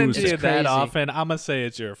crazy. happening to you It's that crazy. often, I'm gonna say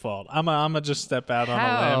it's your fault. I'm gonna just step out on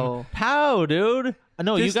a limb. How? How, dude?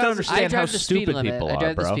 No, you This gotta doesn't- I understand how drive the speed stupid limit. people I are,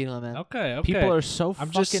 drive bro. the speed limit. Okay. People are so I'm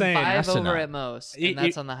fucking just saying, 5 asinine. over at most, and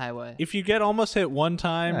that's on the highway. If you get almost hit one Yeah, I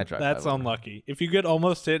time, drive that's 5 over. unlucky. If you get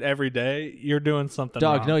almost hit every day, you're doing something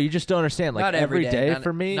Dog, wrong. no, you just don't understand. Like not every day not,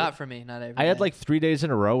 for me, Not for me. Not every I had day. like 3 days in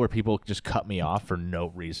a row where people just cut me off for no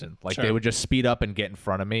reason. Like they Sure. would just speed up and get in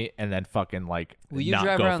front of me, and then fucking like Well, you not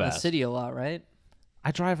drive go around fast. the city a lot, right? I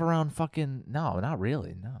drive around fucking no, not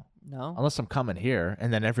really, no. No. Unless I'm coming here,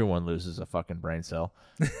 and then everyone loses a fucking brain cell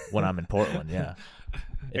when I'm in Portland. Yeah,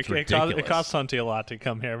 it's ridiculous. It costs Hunty a lot to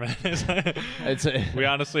come here, man. It's We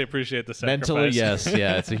honestly appreciate the sacrifice. mentally, yes,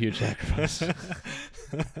 yeah, it's a huge sacrifice.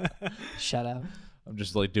 Shut up. I'm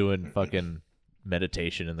just like doing fucking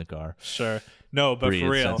meditation in the car. Sure. No, but Breathe, for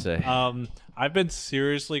real, sensei. I've been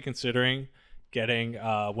seriously considering getting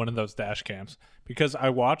one of those dash cams because I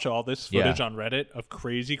watch all this footage Yeah. on Reddit of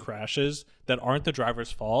crazy crashes that aren't the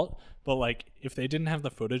driver's fault, but like if they didn't have the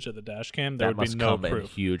footage of the dash cam, there That would be must no come in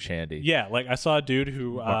proof. huge handy. Yeah, like I saw a dude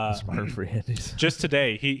who Smart free handies. just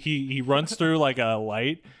today he runs through like a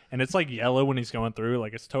light and it's like yellow when he's going through,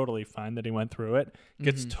 like it's totally fine that he went through it,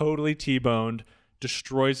 gets totally T-boned,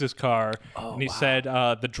 destroys his car, and he said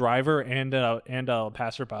the driver and a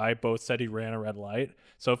passerby both said he ran a red light.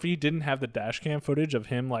 So if he didn't have the dash cam footage of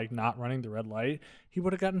him like not running the red light, he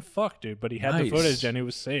would have gotten fucked, dude. But he had the Nice. footage and he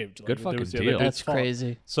was saved. Like, Good it fucking was the other deal. dude's That's fault.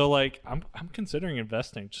 crazy. So like I'm considering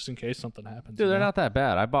investing just in case something happens. Dude, you they're know? not that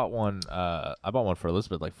bad. I bought one. I bought one for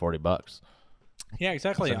Elizabeth, like $40. Yeah,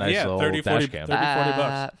 exactly. It's a nice yeah, little 30, 40, dash cam.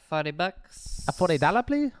 30, 40 bucks. $40. $40,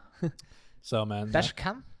 please. So man, Dash that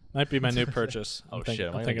cam. might be my new purchase. Oh, I'm thinking, shit,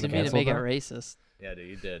 am I'm I thinking gonna Didn't about mean to it. make it Cancel racist. Yeah, dude,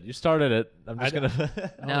 you did. You started it. I'm just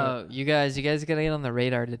gonna. No, you guys gotta get on the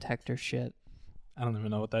radar detector shit. I don't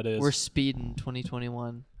even know what that is. We're speeding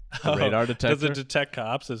 2021. The radar Does detector? it detect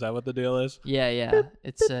cops? Is that what the deal is? Yeah.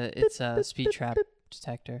 It's a speed trap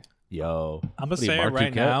detector. Yo, I'm what gonna are you, say it Mark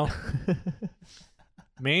right Duquette? now.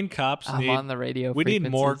 Maine cops I'm need. on the radio. We need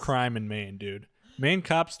more frequencies. crime in Maine, dude. Maine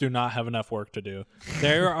cops do not have enough work to do.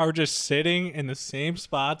 They are just sitting in the same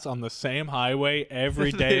spots on the same highway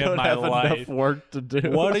every day They of don't my have life. enough work to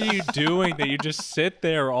do. What are you doing that you just sit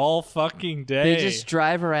there all fucking day? They just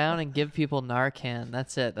drive around and give people Narcan.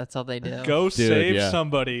 That's it. That's all they do. Go save yeah.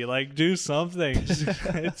 somebody. Like, do something.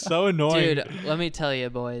 It's so annoying. Dude, let me tell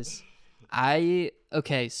you, boys.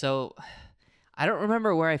 So I don't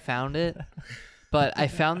remember where I found it, but I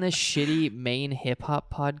found this shitty Maine hip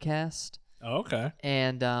hop podcast, Oh, okay.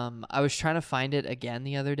 and I was trying to find it again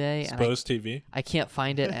the other day, and Suppose TV. I can't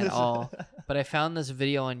find it at all. But I found this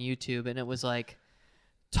video on YouTube, and it was like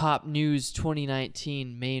top news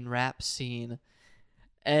 2019 Maine rap scene,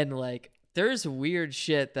 and like there's weird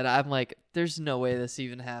shit that I'm like, there's no way this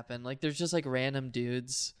even happened. Like there's just like random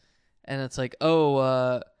dudes, and it's like,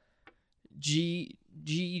 G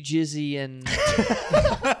Jizzy and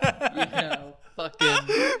fucking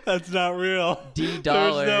That's not real. D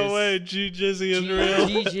dollars. There's no way G Jizzy is real.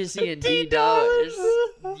 G Jizzy and D dollars.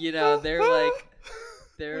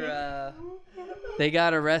 They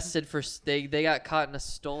got arrested for they got caught in a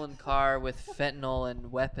stolen car with fentanyl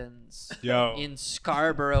and weapons Yo. in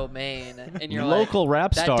Scarborough, Maine, and you're Local like,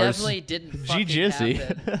 rap that stars. definitely didn't fucking G-Jizzy.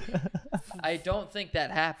 happen. I don't think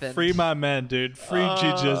that happened. Free my men, dude. Free G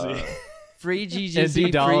Jizzy. Free G And Jizzy,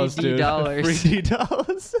 D dollars, free D dude. dollars. Free D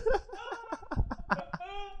dollars.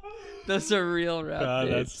 Those are real rap God,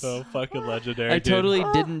 that's names. so fucking legendary. I dude. totally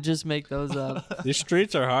didn't just make those up. These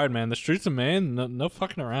streets are hard, man. The streets of Maine, no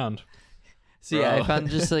fucking around. So yeah, I Bro. found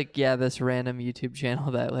just like this random YouTube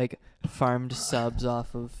channel that like farmed subs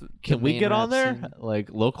off of. the Can we Maine get rap on there? scene. Like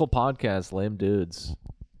local podcast, lame dudes.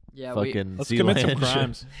 Yeah, Fucking Let's commit some Sealand.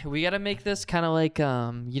 crimes. we gotta make this kind of like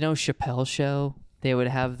Chappelle Show. They would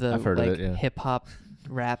have the I've heard of like it, yeah. hip hop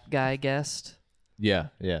rap guy guest Yeah,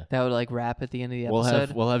 yeah. that would like rap at the end of the We'll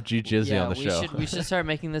episode. have G Jizzy yeah, on the we show. should start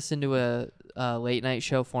making this into a late night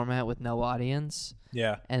show format with no audience,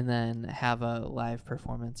 Yeah. and then have a live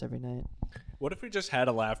performance every night. What if we just had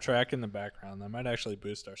a laugh track in the background? That might actually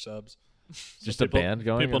boost our subs. Just People- a band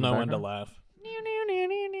going. People in the know when to background? laugh.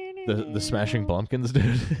 The Smashing Pumpkins,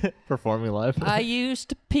 dude, performing live. I used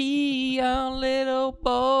to pee on little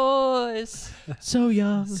boys. so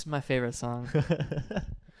young. This is my favorite song.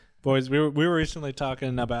 Boys, we were recently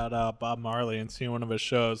talking about Bob Marley and seeing one of his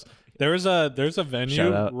shows. There's a Shout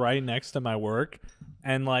venue out. right next to my work,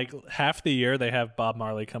 and like half the year they have Bob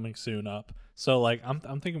Marley coming soon up. So like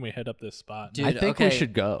I'm thinking we hit up this spot. Dude, I think we okay,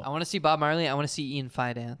 should go. I want to see Bob Marley. I want to see Ian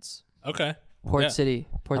Fidance. Okay, Port Yeah. City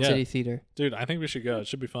Yeah. Theater. dude, I think we should go. It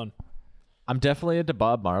should be fun. I'm definitely into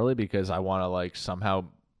Bob Marley because I want to like somehow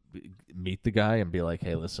meet the guy and be like,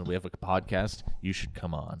 hey, listen, we have a podcast. You should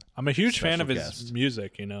come on. I'm a huge fan of Special his guest.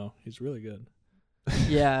 music. He's really good.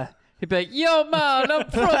 Yeah. He'd be like, yo, man, I'm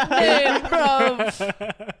from there,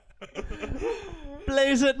 bruv.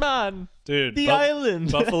 Blaze it, man. Dude, The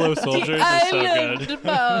island. Buffalo The Soldiers is so island, good.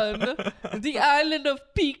 man. The island of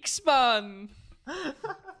peaks, man.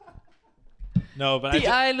 No, but The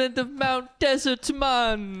island of Mount Desert,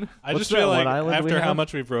 man. I What's just that feel one like island we after how have?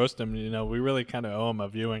 much we've roasted him, we really kind of owe him a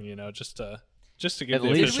viewing, just to give At the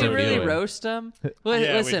least Did we official really viewing. roast him? Yeah, we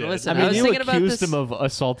Listen, did. listen. I mean, was you thinking about accused this. him of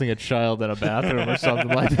assaulting a child in a bathroom or something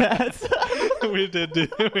like that. we did do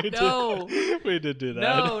No. we did do that.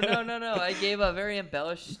 No. I gave a very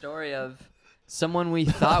embellished story of someone we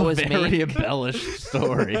thought was Very main, embellished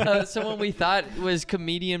story. someone we thought was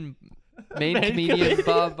main comedian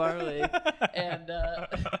Bob Marley, and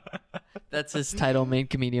that's his title, main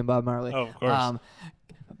comedian Bob Marley. Oh, of course.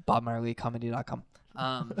 BobMarleyComedy.com.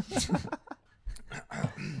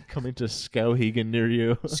 Coming to Skowhegan near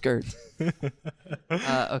you. Skirt.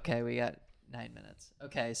 Okay, we got 9 minutes.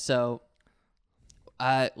 Okay, so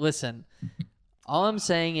listen. All I'm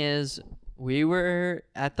saying is we were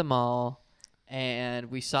at the mall and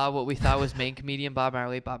we saw what we thought was main comedian Bob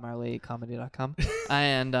Marley, BobMarleyComedy.com.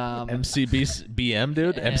 And MCBM,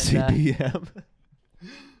 dude. and, MCBM.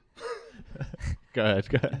 Go ahead.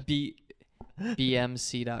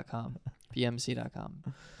 BMC.com. BMC.com.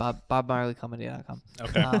 BobMarleyComedy.com.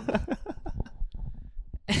 Okay.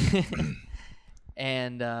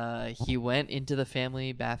 And he went into the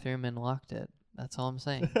family bathroom and locked it. That's all I'm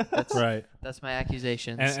saying. That's, Right. that's my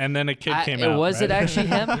accusations. And then a kid came out. Was right? it actually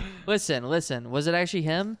him? Listen. Was it actually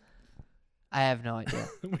him? I have no idea.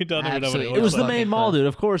 We don't even know what Absolutely. it It was looks the like. main mall, dude.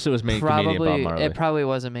 Of course, it was main comedian Bob Marley. It probably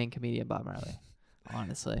was a main comedian Bob Marley.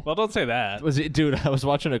 Honestly. Well, don't say that. Was it, dude? I was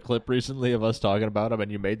watching a clip recently of us talking about him,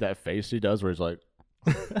 and you made that face he does, where he's like,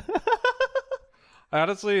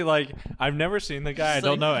 Honestly, I've never seen the guy. I It's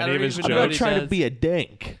don't like, know I any of don't his even know "I'm what not he jokes. trying to does. be a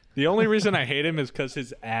dank." The only reason I hate him is because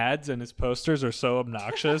his ads and his posters are so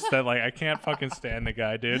obnoxious that I can't fucking stand the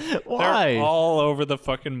guy, dude. Why? They're all over the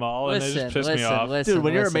fucking mall and they just piss me off. Dude,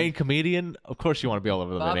 when you're a main comedian, of course you want to be all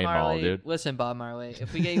over the Bob main Marley, mall, dude. Listen, Bob Marley,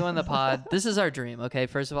 if we get you on the pod, this is our dream, okay?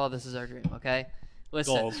 First of all, this is our dream, okay?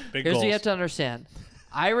 Listen, Goals, big here's what you goals. have to understand.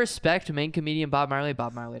 I respect main comedian Bob Marley,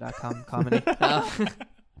 BobMarley.com comedy.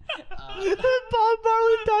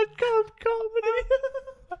 BobMarley.com comedy.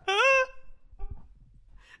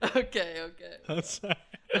 Okay. I'm sorry.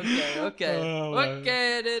 Okay, Oh, my-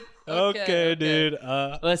 dude. Okay, dude.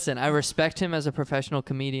 Listen, I respect him as a professional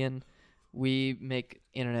comedian. We make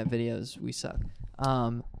internet videos. We suck.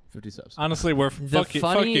 50 subs. Honestly, we're fuck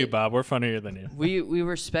funny- you, Bob. We're funnier than you. We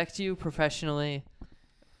respect you professionally.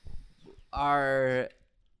 Our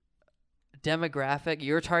demographic,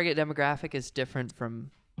 your target demographic is different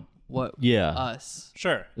from what Yeah. us.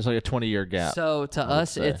 Sure. There's like a 20-year gap. So to I would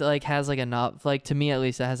us, say. it has to me at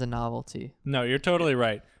least, it has a novelty. No, you're totally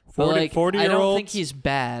right. But 40, like, 40 I year don't olds. think he's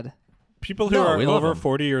bad. People who No, are we love over him.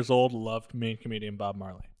 40 years old love main comedian Bob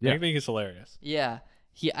Marley. Yeah. I think he's hilarious. Yeah,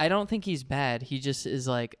 I don't think he's bad. He just is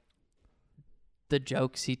like, the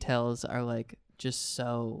jokes he tells are just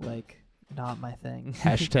so not my thing.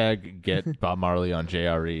 Hashtag get Bob Marley on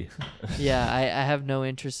JRE. Yeah, I have no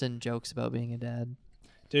interest in jokes about being a dad.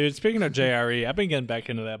 Dude, speaking of JRE, I've been getting back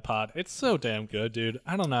into that pod. It's so damn good, dude.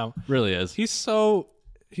 I don't know. Really is. He's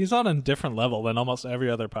on a different level than almost every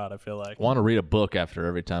other pod, I feel like. I want to read a book after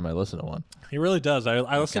every time I listen to one. He really does. I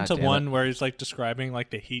listened to God damn one where he's describing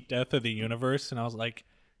the heat death of the universe, and I was like,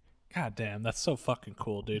 God damn, that's so fucking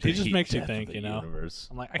cool, dude. He The just heat makes you death think, of the you know? universe.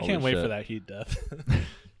 I'm like, I Holy can't wait for shit. that heat death.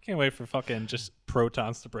 Can't wait for fucking just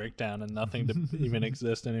protons to break down and nothing to even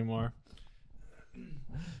exist anymore.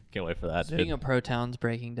 Can't wait for that, Speaking dude. of protons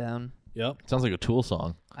breaking down, Yep. Sounds like a Tool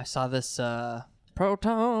song. I saw this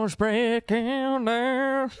protons breaking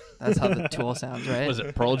down. That's how the Tool sounds, right? Was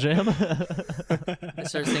it Pearl Jam? I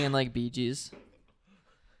started singing like Bee Gees.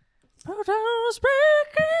 Protons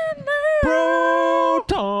breaking down.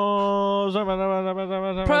 Protons.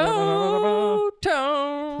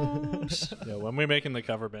 Yeah, when we making the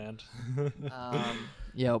cover band? Protons.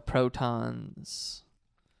 Yo, Protons.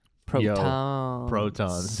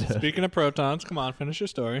 Protons. Speaking of protons, come on, finish your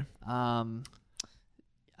story.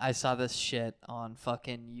 I saw this shit on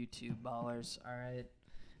fucking YouTube ballers. All right.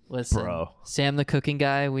 Listen. Bro. Sam the cooking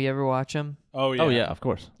guy, we ever watch him? Oh yeah, Oh, yeah, of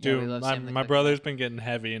course. Yeah, we dude. love my Sam the my Cooking brother's been getting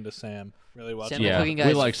heavy into Sam. Really watching. Sam Yeah, the cooking guy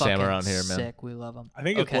we is like Sam fucking around here, man. sick. We love him. I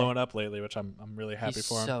think it's Okay. blowing up lately, which I'm really happy He's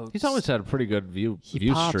for him. so He's always had a pretty good view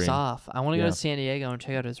he pops stream. off. I want to go Yeah. to San Diego and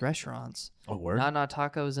check out his restaurants. Oh, word? Not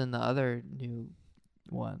Tacos and the other new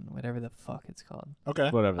one, whatever the fuck it's called. Okay.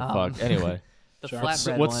 Whatever the fuck. Anyway, The Sure.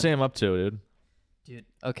 flatbread what's one. Sam up to, Dude,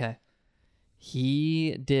 okay.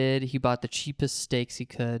 He bought the cheapest steaks he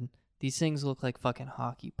could. These things look like fucking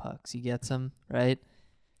hockey pucks. He gets them, right?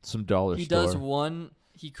 Some dollar He store. does one,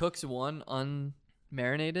 he cooks one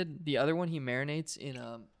unmarinated. The other one he marinates in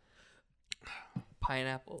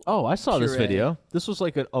pineapple. Oh, I saw this puree. video. This was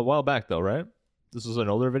like a while back though, right? This was an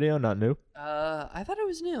older video, not new. I thought it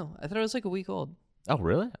was new. I thought it was like a week old. Oh,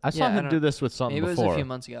 really? I saw Yeah, I him don't- do this with something Maybe it was before. a few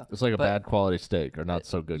months ago. It's like a But- bad quality steak or not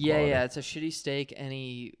so good Yeah, quality. yeah, it's a shitty steak, and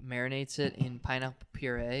he marinates it in pineapple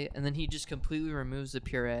puree, and then he just completely removes the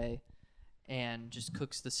puree, and just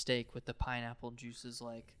cooks the steak with the pineapple juices,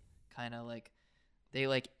 like kind of like they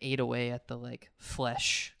like ate away at the like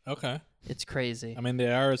flesh. Okay. It's crazy. I mean,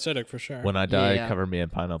 they are acidic for sure. When I die, Yeah. cover me in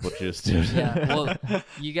pineapple juice, dude. Yeah. Well,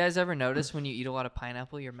 you guys ever notice when you eat a lot of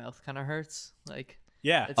pineapple, your mouth kind of hurts? Like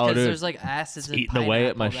yeah. it's Oh, because dude. there's like acids It's in eating pineapple away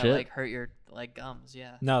at my that shit. like hurt your like gums.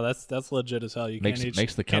 Yeah. No, that's legit as hell. You Makes- can't eat,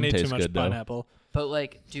 makes the can't cum eat too taste much good, though. pineapple. But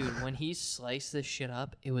like, dude, when he sliced this shit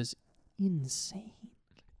up, it was insane.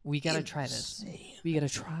 We gotta try this. We gotta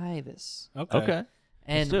try this. Okay. Okay.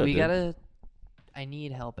 And do it, we dude. gotta. I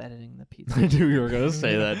need help editing the I pizza. knew you were gonna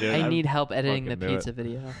say that, dude. I need help editing the fucking knew it. pizza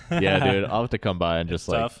video. Yeah, dude. I'll have to come by and just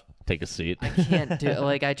like tough. take a seat. I can't do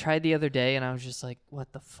like I tried the other day and I was just like,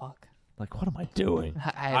 what the fuck? Like, what am I doing? I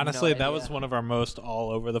have no Honestly, that idea. was one of our most all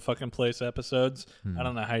over the fucking place episodes. Hmm. I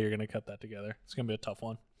don't know how you're gonna cut that together. It's gonna be a tough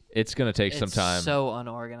one. It's gonna take It's some time, so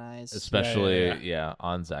unorganized. especially Yeah.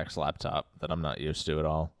 on Zach's laptop that I'm not used to at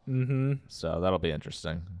all. Mm-hmm. So that'll be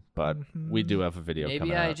interesting. But we do have a video Maybe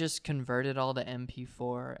coming I out. just convert it all to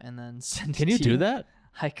MP4 and then send Can it you to do that?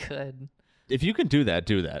 I could. If you can do that,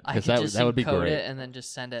 do that I because could that just that would be encode great. it and then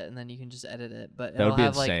just send it, and then you can just edit it. But That would it'll be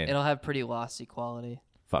have insane. like it'll have pretty lossy quality.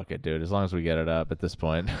 Fuck it, dude. As long as we get it up at this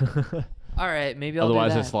point. All right, maybe I'll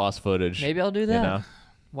Otherwise, do that. it's lost footage. Maybe I'll do that. You know?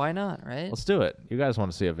 Why not? Right? Let's do it. You guys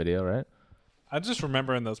want to see a video, right? I just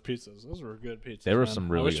remembering those pizzas. Those were good pizzas. They were man. some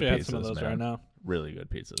I really wish good we had some of pizzas, those man. right now. Really good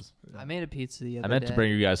pizzas. I made a pizza the other I meant day. to bring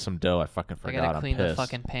you guys some dough. I fucking I forgot. gotta I'm clean the pissed.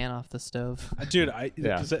 fucking pan off the stove. Dude, I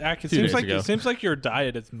Yeah. 'cause it Few seems days like ago. it seems like your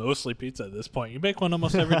diet is mostly pizza at this point. You make one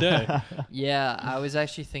almost every day. Yeah, I was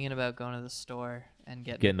actually thinking about going to the store and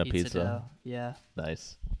getting Getting a pizza. dough. Yeah.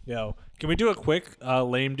 Nice. Yo, can we do a quick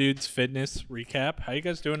lame dudes fitness recap? How you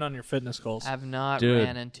guys doing on your fitness gols? I've not Dude,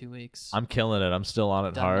 ran in 2 weeks. I'm killing it. I'm still on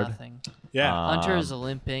it done hard. nothing. Yeah, Hunter is Um,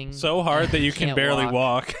 limping. so hard that you can can't barely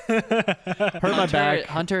walk. Hurt my back.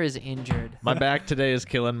 Hunter is injured. My back today is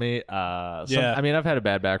killing me. Yeah. I mean, I've had a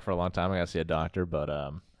bad back for a long time. I gotta see a doctor, but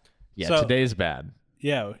yeah, So- today's bad.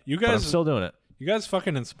 Yeah, you But I'm guys still doing it. You guys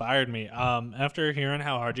fucking inspired me. After hearing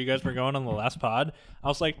how hard you guys were going on the last pod, I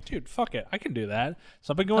was like, dude, fuck it, I can do that.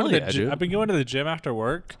 So I've been going Hell to yeah, the gym. dude. I've been going to the gym after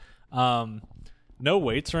work. No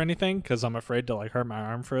weights or anything because I'm afraid to like hurt my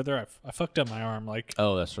arm further. I fucked up my arm like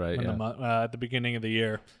Oh, that's right. in Yeah. at the beginning of the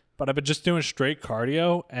year, but I've been just doing straight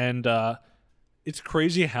cardio and it's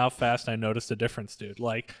crazy how fast I noticed the difference, dude.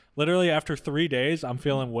 Like literally after 3 days, I'm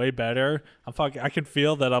feeling way better. I can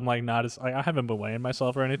feel that I'm like not as like, I haven't been weighing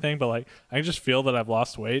myself or anything, but like I can just feel that I've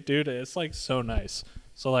lost weight, dude. It's like so nice.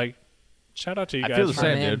 So like, shout out to you I guys. feel the for-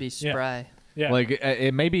 same, Man, dude. be spry. Yeah, Like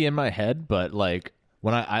it may be in my head, but like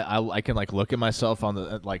when I can like look at myself on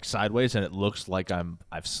the like sideways and it looks like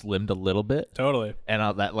I've slimmed a little bit, totally.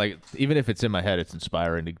 and that like even if it's in my head, it's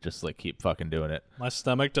inspiring to just like keep fucking doing it. My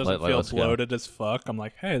stomach doesn't feel let's go. bloated as fuck. I'm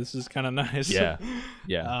like, hey, this is kind of nice. Yeah,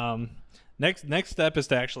 yeah. Next step is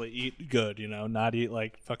to actually eat good. You know, not eat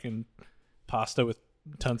like fucking pasta with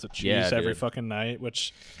tons of cheese Yeah, every dude. fucking night,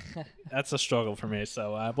 which that's a struggle for me.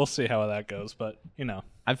 So we'll see how that goes. But you know,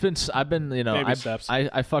 I've been you know Baby steps.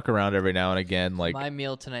 I fuck around every now and again. Like My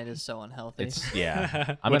meal tonight is so unhealthy. it's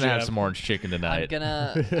yeah. I'm What'd gonna you have have? some orange chicken I'm tonight.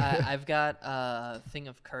 gonna. I've got a thing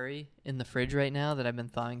of curry in the fridge right now that I've been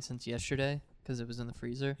thawing since yesterday because it was in the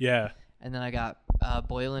freezer. yeah. And then I got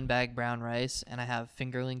boil-in bag brown rice, and I have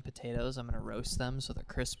fingerling potatoes. I'm gonna roast them so they're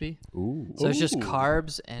crispy. Ooh. So it's just Ooh.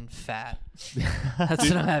 carbs and fat. That's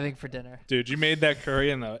what I'm having for dinner. Dude, you made that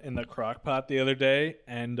curry in the crock pot the other day,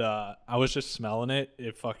 and I was just smelling it.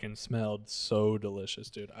 It fucking smelled so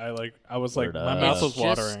delicious, dude. I was like, Word my up. mouth was It's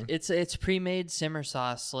watering. It's pre-made simmer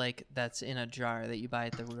sauce like that's in a jar that you buy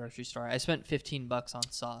at the grocery store. I spent $15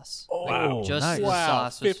 on sauce. Wow. Just nice. the Wow,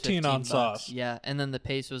 sauce was 15 on $15. sauce. Yeah, and then the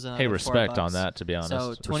paste was another Hey, respect $4. on that. To be honest, So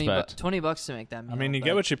respect. $20 to make that meal. I mean, you but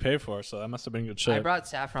get what you pay for, so that must have been good shit. I brought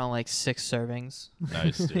saffron like 6 servings.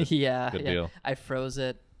 Nice, dude. yeah, Good yeah. deal. I froze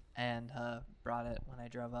it and brought it when I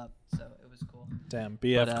drove up, so it was cool. Damn,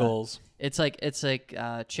 BF But, goals. It's like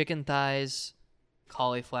chicken thighs,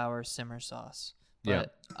 cauliflower simmer sauce Yeah.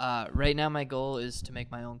 But right now my goal is to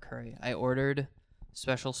make my own curry. I ordered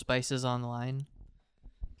special spices online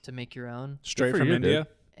to make your own. Straight for from you, India.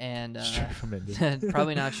 And Straight from India.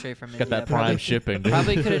 probably not straight from India. Got that prime shipping. Dude.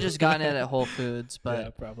 Probably could have just gotten it at Whole Foods, Yeah,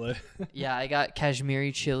 but probably. yeah, I got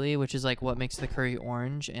Kashmiri chili, which is like what makes the curry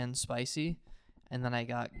orange and spicy. And then I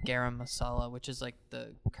got garam masala, which is like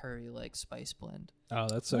the curry like spice blend. Oh,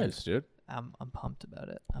 that's sick. Nice, dude. I'm pumped about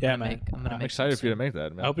it. Yeah, I'm gonna I'm make excited some for you to soon. make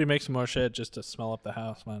that, I man. hope you make some more shit just to smell up the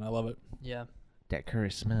house, man. I love it. Yeah. That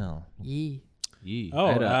curry smell. Yee. Yee.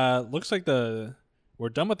 Oh, looks like we're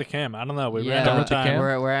done with the cam. I don't know. We ran done out with of the time. cam?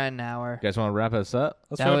 We're at an hour. You guys want to wrap us up?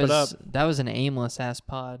 Let's that wrap was it up. that was an aimless ass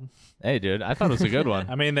pod. Hey, dude, I thought it was a good one.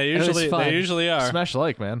 I mean, they was fun. usually are. Smash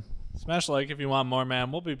like, man. Smash like if you want more,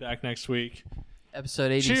 man. We'll be back next week.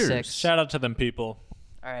 Episode 86. Cheers. Shout out to them people.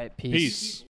 All right, peace. Peace.